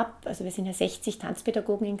Kolleginnen ab. Also wir sind ja 60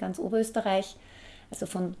 Tanzpädagogen in ganz Oberösterreich, also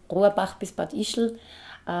von Rohrbach bis Bad Ischl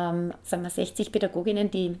sind wir 60 Pädagoginnen,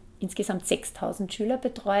 die insgesamt 6000 Schüler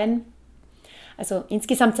betreuen. Also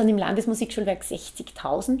insgesamt sind im Landesmusikschulwerk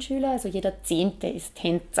 60.000 Schüler, also jeder 10. ist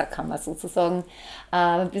Tänzer, kann man sozusagen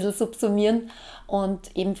ein bisschen subsumieren.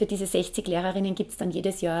 Und eben für diese 60 Lehrerinnen gibt es dann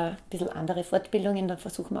jedes Jahr ein bisschen andere Fortbildungen, dann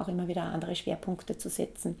versuchen wir auch immer wieder andere Schwerpunkte zu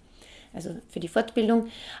setzen. Also für die Fortbildung,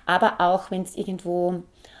 aber auch wenn es irgendwo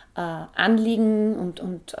Anliegen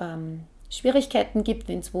und Schwierigkeiten gibt,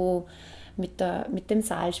 wenn es wo mit dem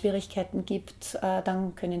Saal Schwierigkeiten gibt,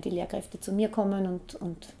 dann können die Lehrkräfte zu mir kommen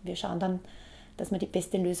und wir schauen dann, dass wir die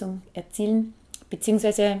beste Lösung erzielen.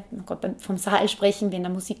 beziehungsweise gerade vom Saal sprechen, wenn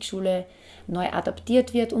eine Musikschule neu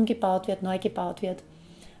adaptiert wird, umgebaut wird, neu gebaut wird,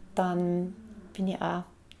 dann bin ich auch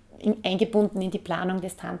eingebunden in die Planung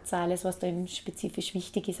des Tanzsaales, was da eben spezifisch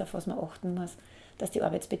wichtig ist, auf was man achten muss, dass die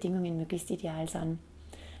Arbeitsbedingungen möglichst ideal sind.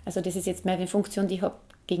 Also das ist jetzt meine Funktion, die ich habe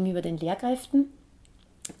gegenüber den Lehrkräften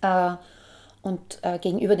und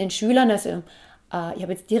gegenüber den Schülern. Also ich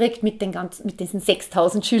habe jetzt direkt mit diesen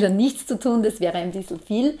 6.000 Schülern nichts zu tun, das wäre ein bisschen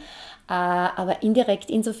viel, aber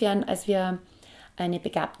indirekt insofern, als wir eine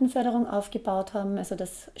Begabtenförderung aufgebaut haben, also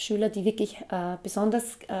dass Schüler, die wirklich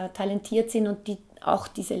besonders talentiert sind und die auch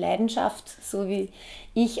diese Leidenschaft, so wie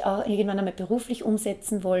ich, auch irgendwann einmal beruflich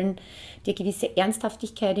umsetzen wollen, die eine gewisse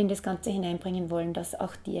Ernsthaftigkeit in das Ganze hineinbringen wollen, dass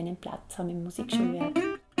auch die einen Platz haben im Musikschulwerk.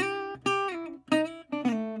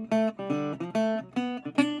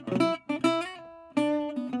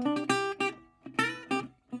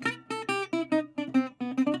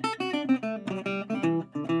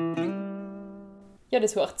 Ja,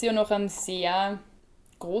 das hört sich ja nach einem sehr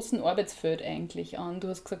großen Arbeitsfeld eigentlich an. Du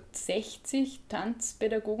hast gesagt 60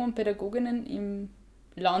 Tanzpädagogen und Pädagoginnen im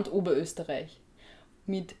Land Oberösterreich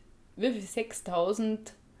mit wie viel? 6.000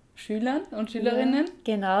 Schülern und Schülerinnen? Ja,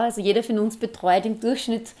 genau, also jeder von uns betreut im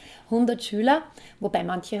Durchschnitt 100 Schüler, wobei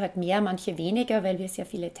manche halt mehr, manche weniger, weil wir sehr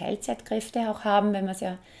viele Teilzeitkräfte auch haben, weil wir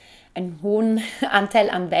sehr einen hohen Anteil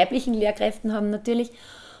an weiblichen Lehrkräften haben natürlich.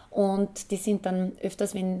 Und die sind dann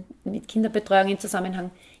öfters, wenn mit Kinderbetreuung im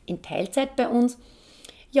Zusammenhang, in Teilzeit bei uns.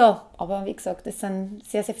 Ja, aber wie gesagt, es sind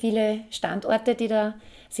sehr, sehr viele Standorte, die da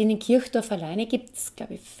sind. In Kirchdorf alleine gibt es,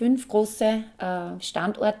 glaube ich, 5 große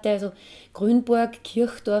Standorte, also Grünburg,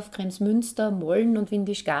 Kirchdorf, Kremsmünster, Molln und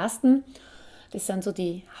Windischgarsten. Das sind so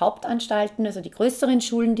die Hauptanstalten, also die größeren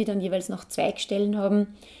Schulen, die dann jeweils noch Zweigstellen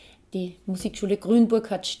haben. Die Musikschule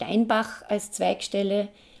Grünburg hat Steinbach als Zweigstelle,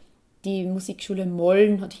 die Musikschule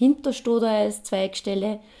Molln hat Hinterstoder als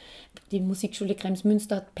Zweigstelle, die Musikschule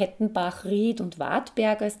Kremsmünster hat Pettenbach, Ried und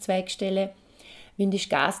Wartberg als Zweigstelle,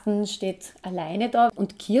 Windischgarsten steht alleine da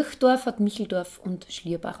und Kirchdorf hat Micheldorf und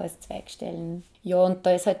Schlierbach als Zweigstellen. Ja, und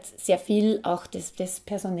da ist halt sehr viel auch das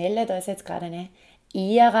Personelle, da ist jetzt gerade eine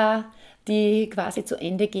Ära, die quasi zu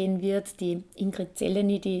Ende gehen wird. Die Ingrid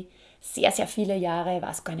Zelleny, die sehr, sehr viele Jahre, ich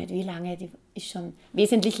weiß gar nicht wie lange, die ist schon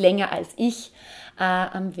wesentlich länger als ich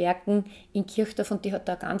am Werken in Kirchdorf und die hat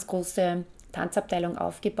da eine ganz große Tanzabteilung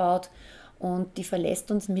aufgebaut und die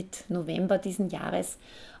verlässt uns mit November diesen Jahres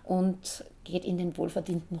und geht in den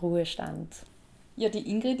wohlverdienten Ruhestand. Ja, die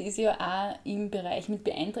Ingrid ist ja auch im Bereich mit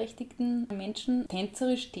beeinträchtigten Menschen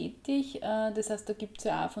tänzerisch tätig. Das heißt, da gibt es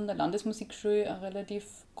ja auch von der Landesmusikschule eine relativ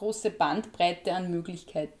große Bandbreite an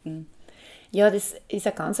Möglichkeiten. Ja, das ist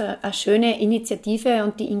eine schöne Initiative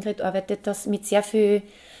und die Ingrid arbeitet das mit sehr viel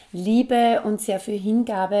Liebe und sehr viel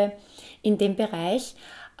Hingabe in dem Bereich.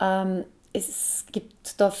 Es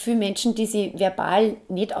gibt da viele Menschen, die sich verbal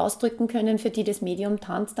nicht ausdrücken können, für die das Medium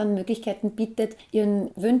Tanz dann Möglichkeiten bietet,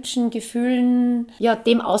 ihren Wünschen, Gefühlen, ja,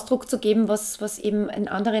 dem Ausdruck zu geben, was eben in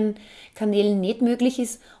anderen Kanälen nicht möglich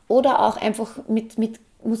ist. Oder auch einfach mit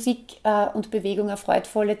Musik und Bewegung eine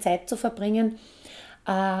freudvolle Zeit zu verbringen.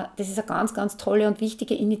 Das ist eine ganz, ganz tolle und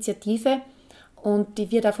wichtige Initiative und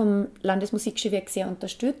die wird auch vom Landesmusikschulwerk sehr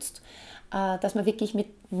unterstützt, dass man wirklich mit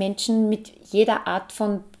Menschen mit jeder Art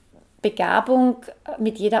von Begabung,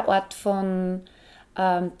 mit jeder Art von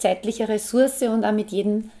zeitlicher Ressource und auch mit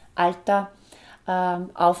jedem Alter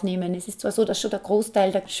aufnehmen. Es ist zwar so, dass schon der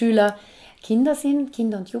Großteil der Schüler Kinder sind,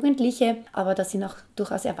 Kinder und Jugendliche, aber da sind auch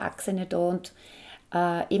durchaus Erwachsene da und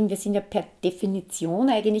eben, wir sind ja per Definition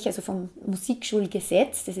eigentlich, also vom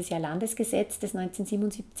Musikschulgesetz, das ist ja ein Landesgesetz, das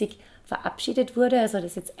 1977 verabschiedet wurde, also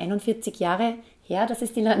das ist jetzt 41 Jahre her, dass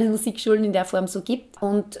es die Landesmusikschulen in der Form so gibt.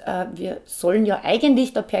 Und wir sollen ja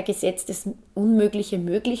eigentlich da per Gesetz das Unmögliche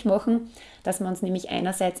möglich machen, dass wir uns nämlich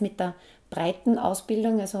einerseits mit der breiten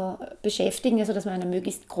Ausbildung also beschäftigen, also dass wir einer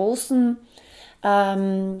möglichst großen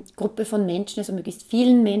Gruppe von Menschen, also möglichst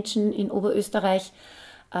vielen Menschen in Oberösterreich,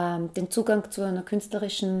 den Zugang zu einer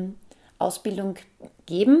künstlerischen Ausbildung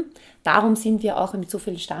geben. Darum sind wir auch mit so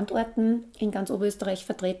vielen Standorten in ganz Oberösterreich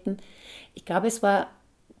vertreten. Ich glaube, es war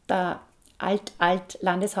der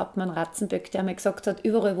Landeshauptmann Ratzenböck, der mir gesagt hat,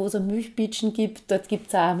 überall wo es eine Milchbitschen gibt, dort gibt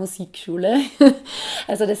es auch eine Musikschule.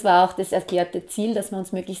 Also das war auch das erklärte Ziel, dass wir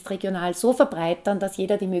uns möglichst regional so verbreitern, dass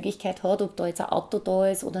jeder die Möglichkeit hat, ob da jetzt ein Auto da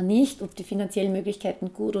ist oder nicht, ob die finanziellen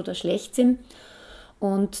Möglichkeiten gut oder schlecht sind.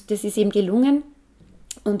 Und das ist eben gelungen.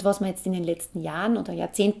 Und was wir jetzt in den letzten Jahren oder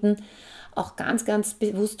Jahrzehnten auch ganz, ganz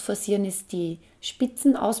bewusst forcieren, ist die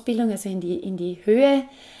Spitzenausbildung, also in die Höhe,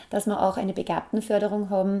 dass wir auch eine Begabtenförderung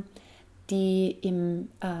haben, die im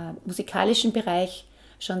musikalischen Bereich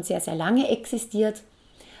schon sehr, sehr lange existiert.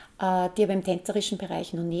 die aber im tänzerischen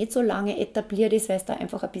Bereich noch nicht so lange etabliert ist, weil es da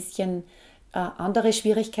einfach ein bisschen andere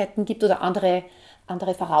Schwierigkeiten gibt oder andere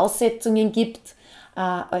Voraussetzungen gibt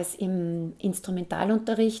als im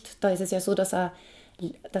Instrumentalunterricht. Da ist es ja so, dass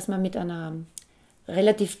man mit einer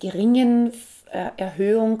relativ geringen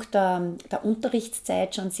Erhöhung der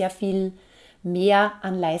Unterrichtszeit schon sehr viel mehr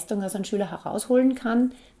an Leistung aus einem Schüler herausholen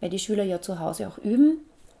kann, weil die Schüler ja zu Hause auch üben.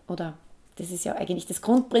 Oder das ist ja eigentlich das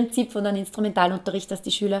Grundprinzip von einem Instrumentalunterricht, dass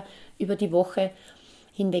die Schüler über die Woche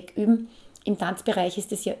hinweg üben. Im Tanzbereich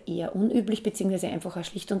ist das ja eher unüblich, beziehungsweise einfach auch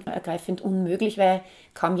schlicht und ergreifend unmöglich, weil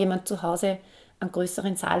kaum jemand zu Hause einen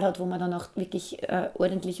größeren Saal hat, wo man dann auch wirklich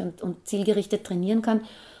ordentlich und zielgerichtet trainieren kann.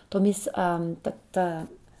 Darum ist der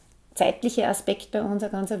zeitliche Aspekt bei uns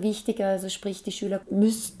ein ganz wichtiger. Also sprich, die Schüler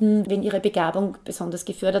müssten, wenn ihre Begabung besonders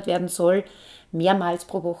gefördert werden soll, mehrmals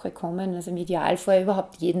pro Woche kommen. Also im Idealfall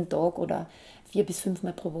überhaupt jeden Tag oder 4 bis 5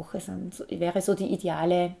 Mal pro Woche wäre so die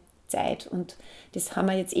ideale Zeit. Und das haben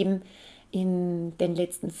wir jetzt eben in den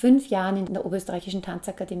letzten 5 Jahren in der Oberösterreichischen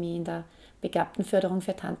Tanzakademie, in der Begabtenförderung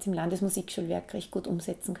für Tanz im Landesmusikschulwerk recht gut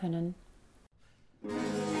umsetzen können.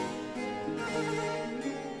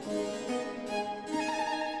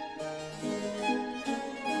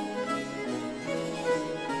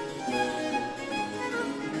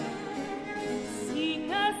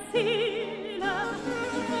 Singen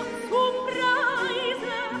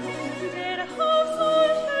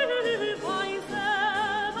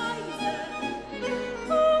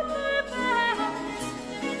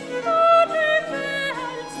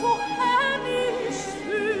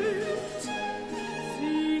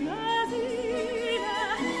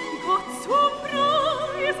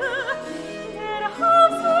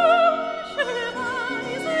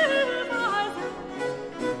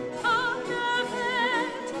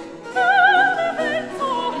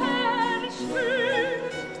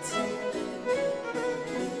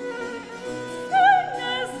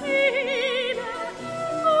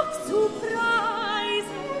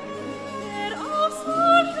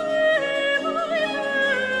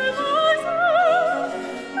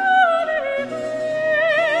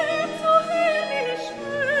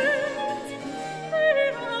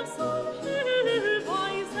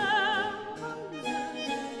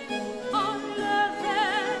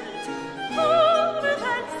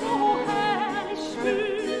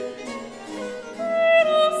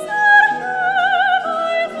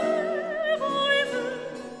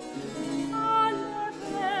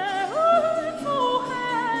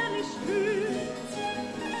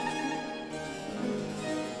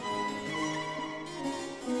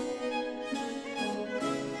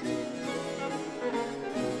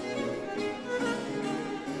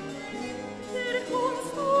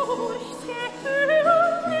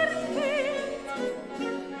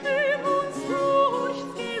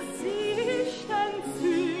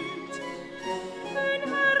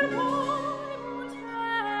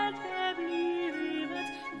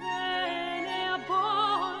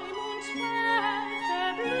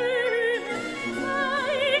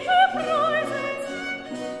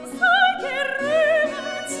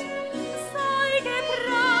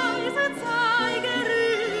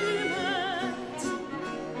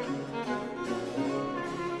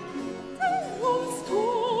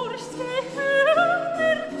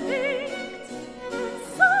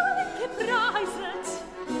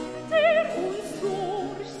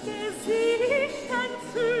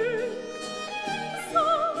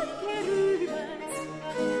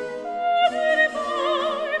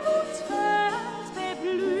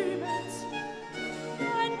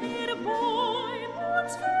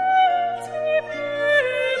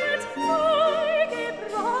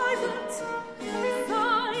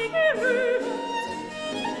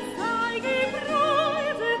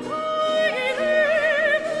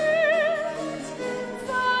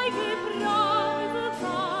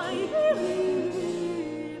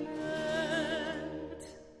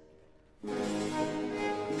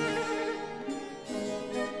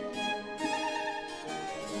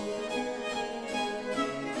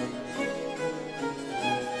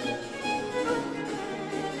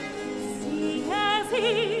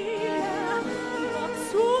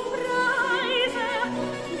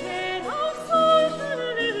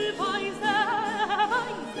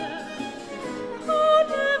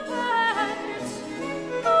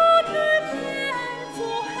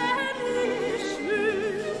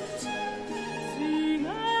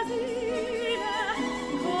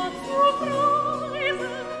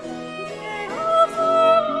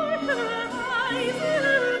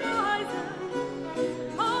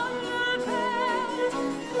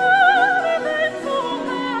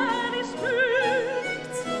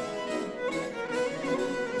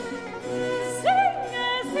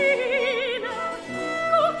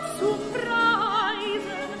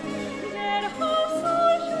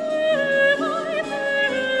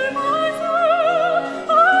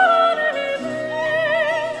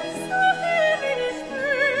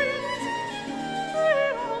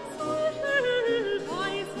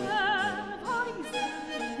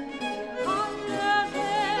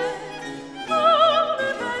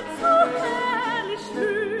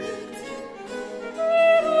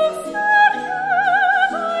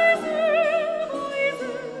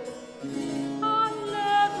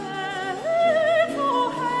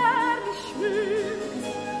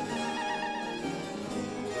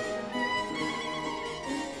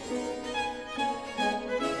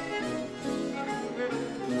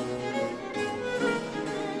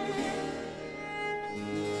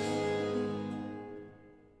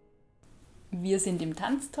Wir sind im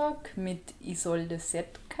Tanztalk mit Isolde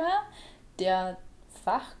Setka, der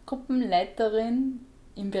Fachgruppenleiterin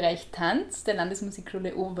im Bereich Tanz der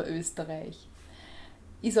Landesmusikschule Oberösterreich.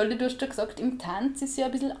 Isolde, du hast ja gesagt, im Tanz ist ja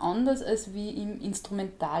ein bisschen anders als wie im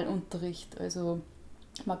Instrumentalunterricht. Also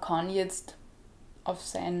man kann jetzt auf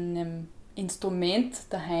seinem Instrument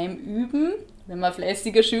daheim üben, wenn man ein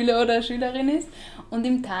fleißiger Schüler oder Schülerin ist. Und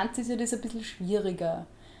im Tanz ist ja das ein bisschen schwieriger.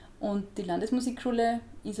 Und die Landesmusikschule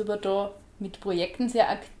ist aber da mit Projekten sehr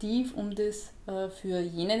aktiv, um das für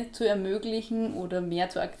jene zu ermöglichen oder mehr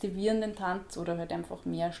zu aktivieren, den Tanz, oder halt einfach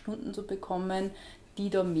mehr Stunden zu bekommen, die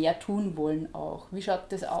da mehr tun wollen auch. Wie schaut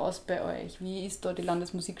das aus bei euch? Wie ist da die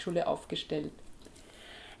Landesmusikschule aufgestellt?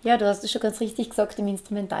 Ja, du hast es schon ganz richtig gesagt, im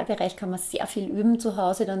Instrumentalbereich kann man sehr viel üben zu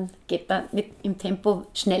Hause, dann geht man im Tempo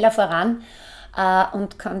schneller voran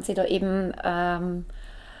und kann sich da eben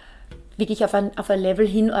wirklich auf ein Level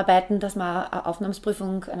hinarbeiten, dass man eine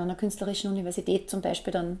Aufnahmeprüfung an einer künstlerischen Universität zum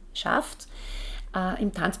Beispiel dann schafft.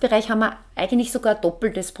 Im Tanzbereich haben wir eigentlich sogar ein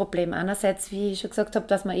doppeltes Problem. Einerseits, wie ich schon gesagt habe,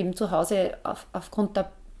 dass man eben zu Hause aufgrund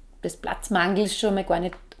des Platzmangels schon mal gar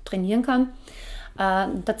nicht trainieren kann.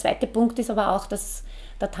 Der zweite Punkt ist aber auch, dass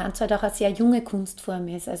der Tanz halt auch eine sehr junge Kunstform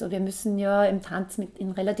ist. Also wir müssen ja im Tanz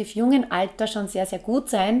in relativ jungem Alter schon sehr, sehr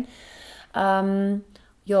gut sein.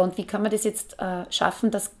 Ja, und wie kann man das jetzt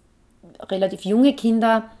schaffen, dass relativ junge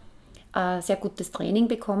Kinder sehr gutes Training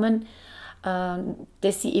bekommen,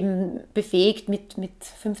 das sie eben befähigt, mit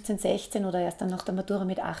 15, 16 oder erst dann nach der Matura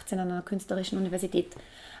mit 18 an einer künstlerischen Universität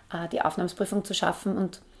die Aufnahmeprüfung zu schaffen.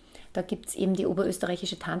 Und da gibt es eben die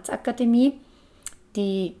Oberösterreichische Tanzakademie,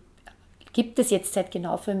 die gibt es jetzt seit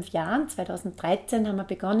genau 5 Jahren. 2013 haben wir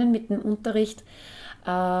begonnen mit dem Unterricht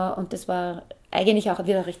und das war eigentlich auch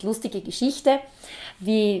wieder eine recht lustige Geschichte,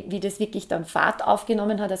 wie das wirklich dann Fahrt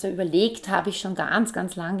aufgenommen hat. Also überlegt habe ich schon ganz,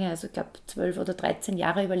 ganz lange, also ich glaube 12 oder 13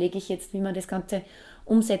 Jahre überlege ich jetzt, wie man das Ganze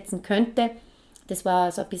umsetzen könnte. Das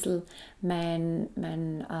war so ein bisschen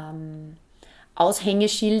mein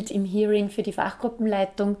Aushängeschild im Hearing für die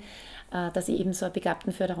Fachgruppenleitung, dass ich eben so eine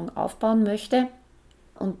Begabtenförderung aufbauen möchte.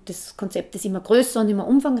 Und das Konzept ist immer größer und immer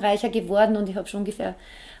umfangreicher geworden und ich habe schon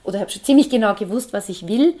ziemlich genau gewusst, was ich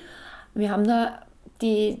will. Wir haben nur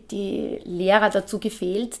die Lehrer dazu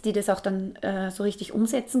gefehlt, die das auch dann so richtig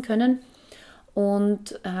umsetzen können.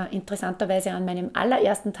 Und interessanterweise an meinem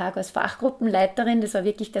allerersten Tag als Fachgruppenleiterin, das war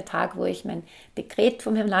wirklich der Tag, wo ich mein Dekret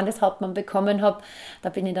vom Herrn Landeshauptmann bekommen habe, da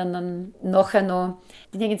bin ich dann nachher noch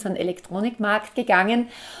in so einen Elektronikmarkt gegangen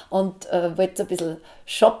und wollte ein bisschen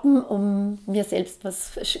shoppen, um mir selbst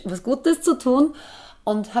was Gutes zu tun,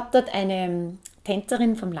 und habe dort eine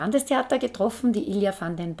Tänzerin vom Landestheater getroffen, die Ilja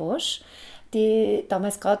van den Bosch, die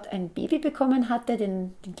damals gerade ein Baby bekommen hatte,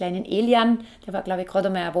 den kleinen Elian, der war, glaube ich, gerade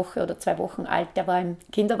einmal 1 Woche oder 2 Wochen alt, der war im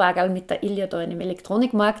Kinderwagen mit der Ilja da in einem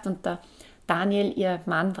Elektronikmarkt und der Daniel, ihr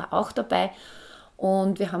Mann, war auch dabei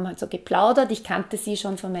und wir haben halt so geplaudert. Ich kannte sie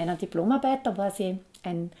schon von meiner Diplomarbeit, da war sie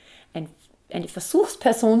eine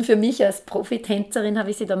Versuchsperson für mich als Profitänzerin, habe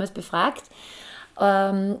ich sie damals befragt.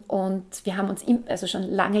 Und wir haben uns also schon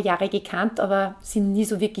lange Jahre gekannt, aber sind nie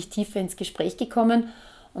so wirklich tiefer ins Gespräch gekommen.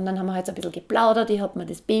 Und dann haben wir halt so ein bisschen geplaudert, ich habe mir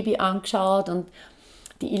das Baby angeschaut und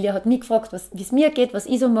die Ilja hat mich gefragt, wie es mir geht, was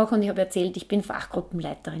ich so mache, und ich habe erzählt, ich bin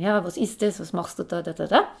Fachgruppenleiterin. Ja, was ist das, was machst du da?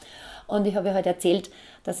 Und ich habe ihr halt erzählt,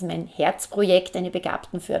 dass mein Herzprojekt eine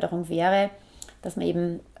Begabtenförderung wäre, dass man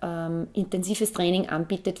eben intensives Training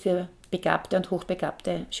anbietet für begabte und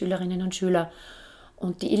hochbegabte Schülerinnen und Schüler.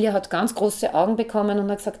 Und die Ilja hat ganz große Augen bekommen und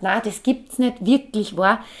hat gesagt, na, das gibt's nicht, wirklich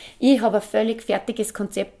wahr. Ich habe ein völlig fertiges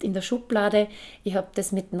Konzept in der Schublade. Ich habe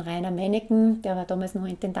das mit dem Rainer Menneken, der war damals noch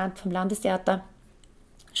Intendant vom Landestheater,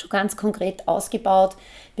 schon ganz konkret ausgebaut.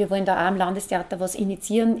 Wir wollen da auch am Landestheater was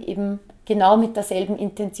initiieren, eben genau mit derselben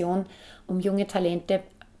Intention, um junge Talente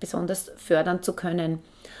besonders fördern zu können.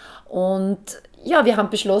 Und ja, wir haben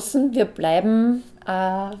beschlossen, wir bleiben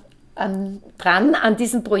dran an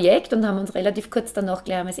diesem Projekt und haben uns relativ kurz danach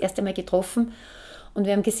gleich das erste Mal getroffen und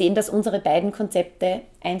wir haben gesehen, dass unsere beiden Konzepte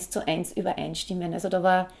 1:1 übereinstimmen. Also da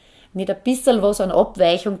war nicht ein bisschen was an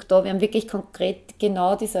Abweichung da, wir haben wirklich konkret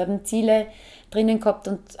genau dieselben Ziele drinnen gehabt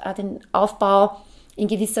und auch den Aufbau in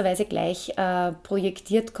gewisser Weise gleich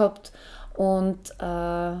projektiert gehabt und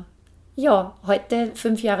ja, heute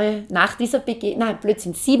 5 Jahre nach dieser Begegnung,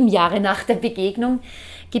 7 Jahre nach der Begegnung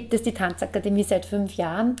gibt es die Tanzakademie seit 5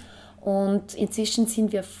 Jahren. Und inzwischen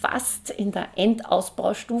sind wir fast in der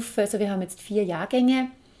Endausbaustufe. Also wir haben jetzt 4 Jahrgänge,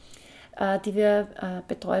 die wir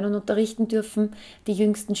betreuen und unterrichten dürfen. Die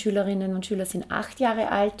jüngsten Schülerinnen und Schüler sind 8 Jahre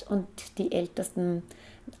alt und die ältesten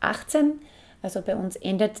 18. Also bei uns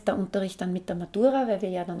endet der Unterricht dann mit der Matura, weil wir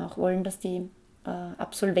ja dann auch wollen, dass die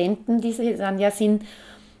Absolventen, die sie dann ja sind,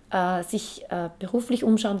 sich beruflich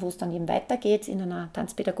umschauen, wo es dann eben weitergeht in einer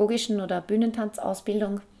tanzpädagogischen oder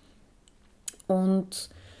Bühnentanzausbildung. Und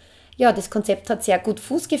ja, das Konzept hat sehr gut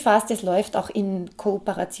Fuß gefasst. Es läuft auch in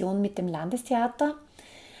Kooperation mit dem Landestheater.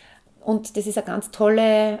 Und das ist eine ganz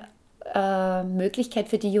tolle Möglichkeit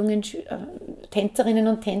für die jungen Tänzerinnen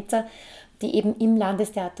und Tänzer, die eben im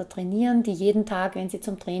Landestheater trainieren, die jeden Tag, wenn sie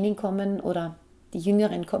zum Training kommen, oder die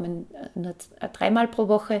Jüngeren kommen nur 3-mal pro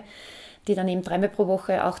Woche, die dann eben 3-mal pro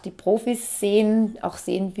Woche auch die Profis sehen, auch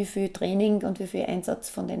sehen, wie viel Training und wie viel Einsatz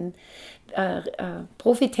von den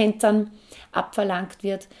Profitänzern abverlangt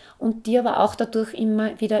wird und die aber auch dadurch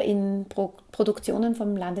immer wieder in Produktionen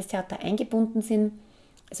vom Landestheater eingebunden sind.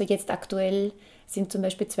 Also jetzt aktuell sind zum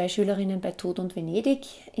Beispiel 2 Schülerinnen bei Tod und Venedig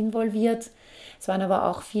involviert. Es waren aber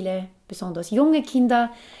auch viele besonders junge Kinder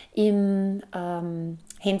im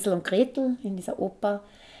Hänsel und Gretel, in dieser Oper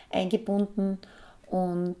eingebunden.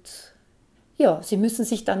 Und ja, sie müssen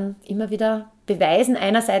sich dann immer wieder beweisen,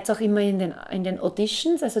 einerseits auch immer in den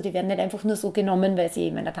Auditions, also die werden nicht einfach nur so genommen, weil sie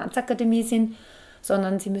in einer Tanzakademie sind,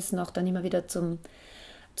 sondern sie müssen auch dann immer wieder zum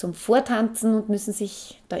Vortanzen und müssen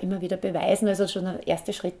sich da immer wieder beweisen, also schon der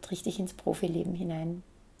erste Schritt richtig ins Profileben hinein.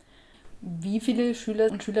 Wie viele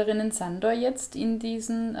Schüler und Schülerinnen sind da jetzt in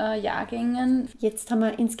diesen Jahrgängen? Jetzt haben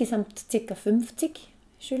wir insgesamt ca. 50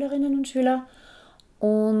 Schülerinnen und Schüler.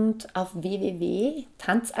 Und auf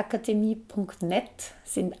www.tanzakademie.net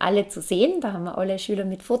sind alle zu sehen. Da haben wir alle Schüler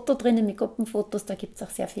mit Foto drinnen, mit Gruppenfotos. Da gibt es auch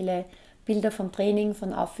sehr viele Bilder vom Training,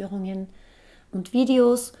 von Aufführungen und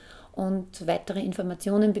Videos und weitere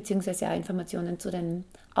Informationen, beziehungsweise auch Informationen zu den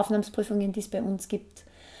Aufnahmeprüfungen, die es bei uns gibt.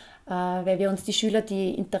 Weil wir uns die Schüler,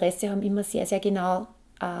 die Interesse haben, immer sehr, sehr genau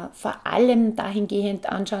vor allem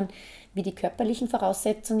dahingehend anschauen, wie die körperlichen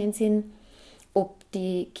Voraussetzungen sind, ob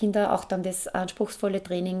die Kinder auch dann das anspruchsvolle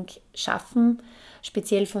Training schaffen,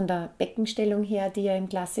 speziell von der Beckenstellung her, die ja im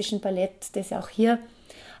klassischen Ballett, das auch hier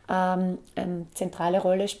eine zentrale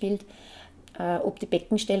Rolle spielt, ob die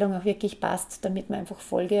Beckenstellung auch wirklich passt, damit wir einfach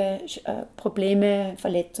Folgeprobleme,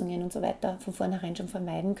 Verletzungen und so weiter von vornherein schon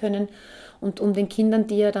vermeiden können. Und um den Kindern,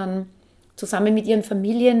 die ja dann zusammen mit ihren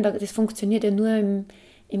Familien, das funktioniert ja nur im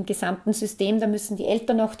gesamten System, da müssen die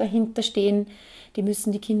Eltern auch dahinter stehen, die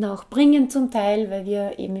müssen die Kinder auch bringen zum Teil, weil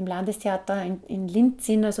wir eben im Landestheater in Linz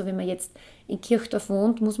sind. Also wenn man jetzt in Kirchdorf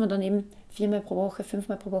wohnt, muss man dann eben 4-mal pro Woche,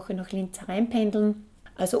 5-mal pro Woche nach Linz hereinpendeln.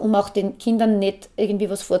 Also um auch den Kindern nicht irgendwie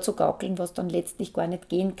was vorzugaukeln, was dann letztlich gar nicht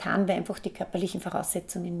gehen kann, weil einfach die körperlichen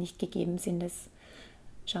Voraussetzungen nicht gegeben sind. Das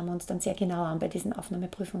schauen wir uns dann sehr genau an bei diesen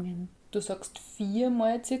Aufnahmeprüfungen. Du sagst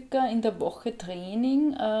 4-mal circa in der Woche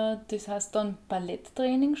Training, das heißt dann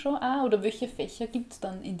Balletttraining schon auch? Oder welche Fächer gibt es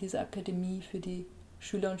dann in dieser Akademie für die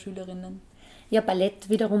Schüler und Schülerinnen? Ja, Ballett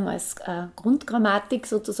wiederum als Grundgrammatik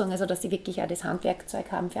sozusagen, also dass sie wirklich auch das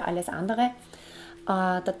Handwerkzeug haben für alles andere.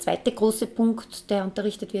 Der zweite große Punkt, der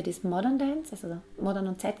unterrichtet wird, ist Modern Dance, also modern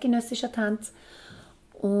und zeitgenössischer Tanz.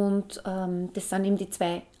 Und das sind eben die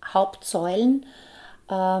 2 Hauptsäulen.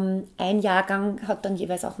 Ein Jahrgang hat dann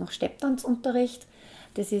jeweils auch noch Stepptanzunterricht.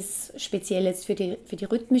 Das ist speziell jetzt für die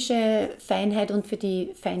rhythmische Feinheit und für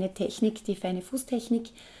die feine Technik, die feine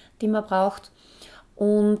Fußtechnik, die man braucht.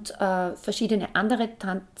 Und verschiedene andere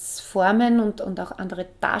Tanzformen und auch andere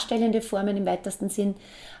darstellende Formen im weitesten Sinn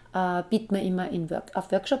bieten wir immer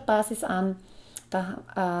auf Workshop-Basis an. Da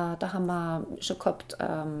haben wir schon gehabt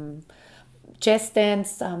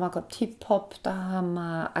Jazzdance, da haben wir gehabt Hip-Hop, da haben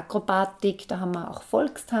wir Akrobatik, da haben wir auch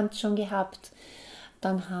Volkstanz schon gehabt.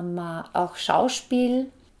 Dann haben wir auch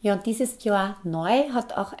Schauspiel. Ja, und dieses Jahr neu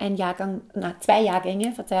hat auch 2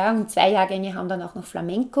 Jahrgänge, Verzeihung, 2 Jahrgänge haben dann auch noch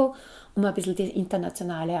Flamenco, um ein bisschen das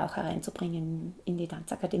Internationale auch hereinzubringen in die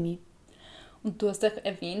Tanzakademie. Und du hast auch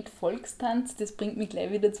erwähnt Volkstanz, das bringt mich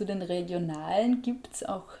gleich wieder zu den Regionalen. Gibt es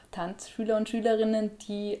auch Tanzschüler und Schülerinnen,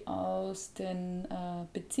 die aus den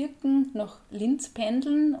Bezirken nach Linz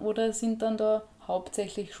pendeln oder sind dann da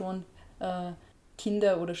hauptsächlich schon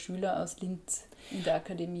Kinder oder Schüler aus Linz in der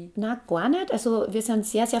Akademie? Na, gar nicht. Also wir sind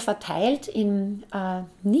sehr, sehr verteilt in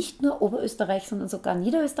nicht nur Oberösterreich, sondern sogar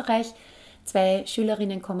Niederösterreich. 2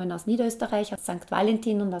 Schülerinnen kommen aus Niederösterreich, aus St.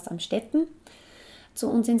 Valentin und aus Amstetten zu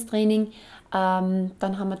uns ins Training. Dann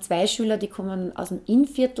haben wir 2 Schüler, die kommen aus dem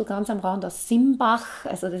Innviertel, ganz am Rand, aus Simbach.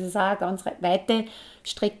 Also das ist auch eine ganz weite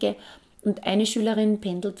Strecke. Und eine Schülerin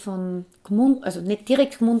pendelt von Gmunden, also nicht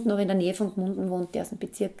direkt Gmunden, aber in der Nähe von Gmunden wohnt, die aus dem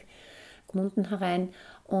Bezirk Gmunden herein.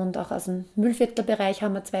 Und auch aus dem Mühlviertler Bereich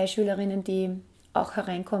haben wir 2 Schülerinnen, die auch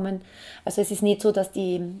hereinkommen. Also es ist nicht so, dass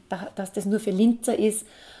das nur für Linzer ist,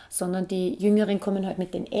 sondern die Jüngeren kommen halt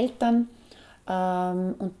mit den Eltern.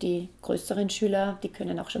 Und die größeren Schüler, die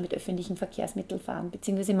können auch schon mit öffentlichen Verkehrsmitteln fahren,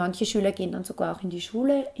 beziehungsweise manche Schüler gehen dann sogar auch in die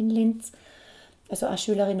Schule in Linz. also eine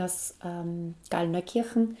Schülerin aus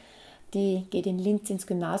Gallneukirchen, die geht in Linz ins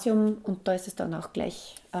Gymnasium und da ist es dann auch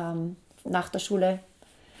gleich nach der Schule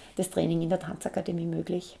das Training in der Tanzakademie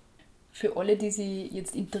möglich. Für alle, die sich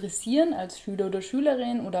jetzt interessieren, als Schüler oder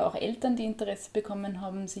Schülerin oder auch Eltern, die Interesse bekommen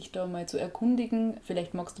haben, sich da mal zu erkundigen,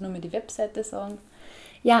 vielleicht magst du noch mal die Webseite sagen.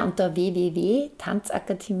 Ja, unter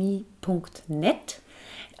www.tanzakademie.net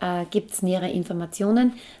gibt es nähere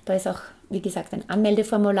Informationen. Da ist auch, wie gesagt, ein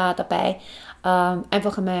Anmeldeformular dabei.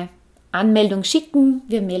 Einfach einmal Anmeldung schicken.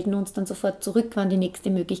 Wir melden uns dann sofort zurück, wann die nächste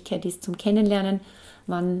Möglichkeit ist zum Kennenlernen,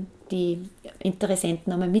 wann die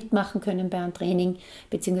Interessenten einmal mitmachen können bei einem Training,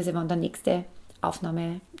 beziehungsweise wann die nächste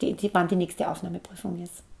Aufnahmeprüfung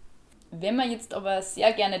ist. Wenn man jetzt aber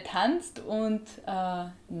sehr gerne tanzt und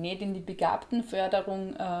nicht in die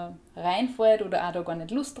Begabtenförderung reinfällt oder auch da gar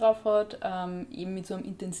nicht Lust drauf hat, eben mit so einem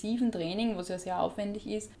intensiven Training, was ja sehr aufwendig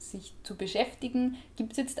ist, sich zu beschäftigen,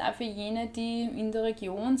 gibt es jetzt auch für jene, die in der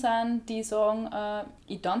Region sind, die sagen,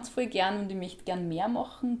 ich tanze voll gern und ich möchte gern mehr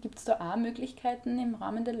machen. Gibt es da auch Möglichkeiten im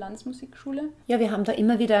Rahmen der Landesmusikschule? Ja, wir haben da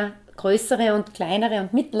immer wieder größere und kleinere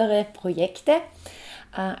und mittlere Projekte.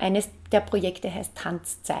 Eines der Projekte heißt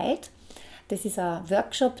Tanzzeit. Das ist ein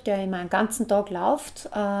Workshop, der immer einen ganzen Tag läuft.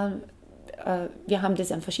 Wir haben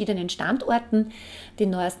das an verschiedenen Standorten. Die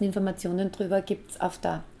neuesten Informationen darüber gibt es auf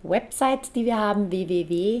der Website, die wir haben,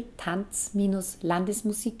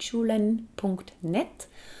 www.tanz-landesmusikschulen.net.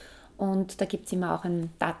 Und da gibt es immer auch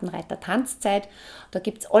einen Datenreiter Tanzzeit. Da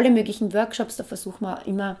gibt es alle möglichen Workshops. Da versuchen wir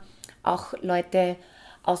immer auch Leute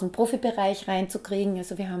aus dem Profibereich reinzukriegen.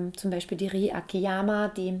 Also wir haben zum Beispiel die Ri Akiyama,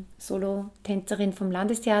 die Solotänzerin vom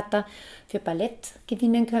Landestheater, für Ballett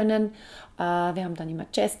gewinnen können. Wir haben dann immer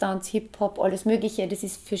Jazz-Dance, Hip-Hop, alles Mögliche. Das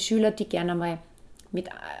ist für Schüler, die gerne mal mit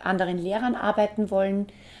anderen Lehrern arbeiten wollen,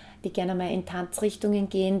 die gerne mal in Tanzrichtungen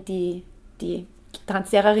gehen, die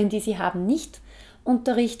Tanzlehrerin, die sie haben, nicht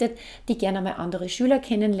unterrichtet, die gerne mal andere Schüler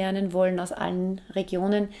kennenlernen wollen aus allen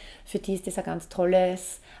Regionen. Für die ist das ein ganz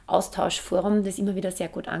tolles Austauschforum, das immer wieder sehr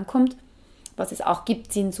gut ankommt. Was es auch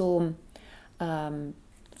gibt, sind so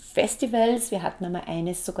Festivals. Wir hatten einmal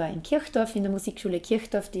eines sogar in Kirchdorf, in der Musikschule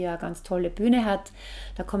Kirchdorf, die ja eine ganz tolle Bühne hat.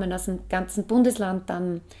 Da kommen aus dem ganzen Bundesland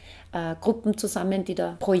dann Gruppen zusammen, die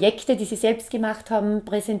da Projekte, die sie selbst gemacht haben,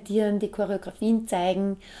 präsentieren, die Choreografien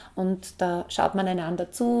zeigen und da schaut man einander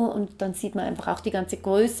zu und dann sieht man einfach auch die ganze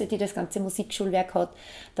Größe, die das ganze Musikschulwerk hat,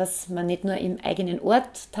 dass man nicht nur im eigenen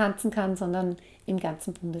Ort tanzen kann, sondern im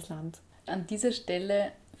ganzen Bundesland. An dieser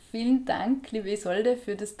Stelle vielen Dank, liebe Isolde,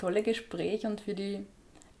 für das tolle Gespräch und für die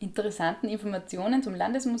interessanten Informationen zum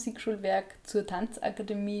Landesmusikschulwerk, zur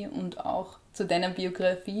Tanzakademie und auch zu deiner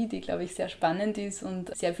Biografie, die, glaube ich, sehr spannend ist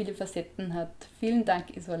und sehr viele Facetten hat. Vielen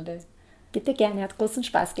Dank, Isolde. Bitte gerne, hat großen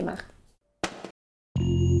Spaß gemacht.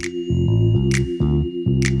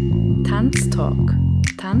 Tanztalk.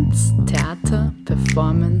 Tanz, Theater,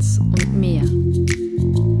 Performance und mehr.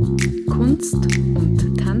 Kunst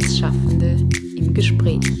und Tanzschaffende im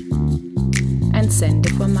Gespräch. Ein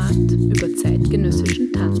Sendeformat über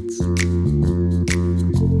zeitgenössischen Tanz.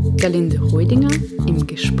 Gerlinde Reudinger im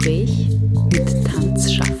Gespräch mit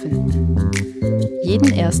Tanzschaffenden.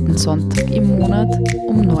 Jeden ersten Sonntag im Monat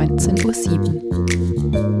um 19.07 Uhr.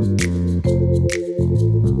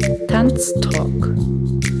 Tanztalk.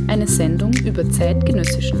 Eine Sendung über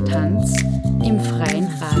zeitgenössischen Tanz im freien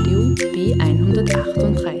Radio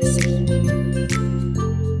B138.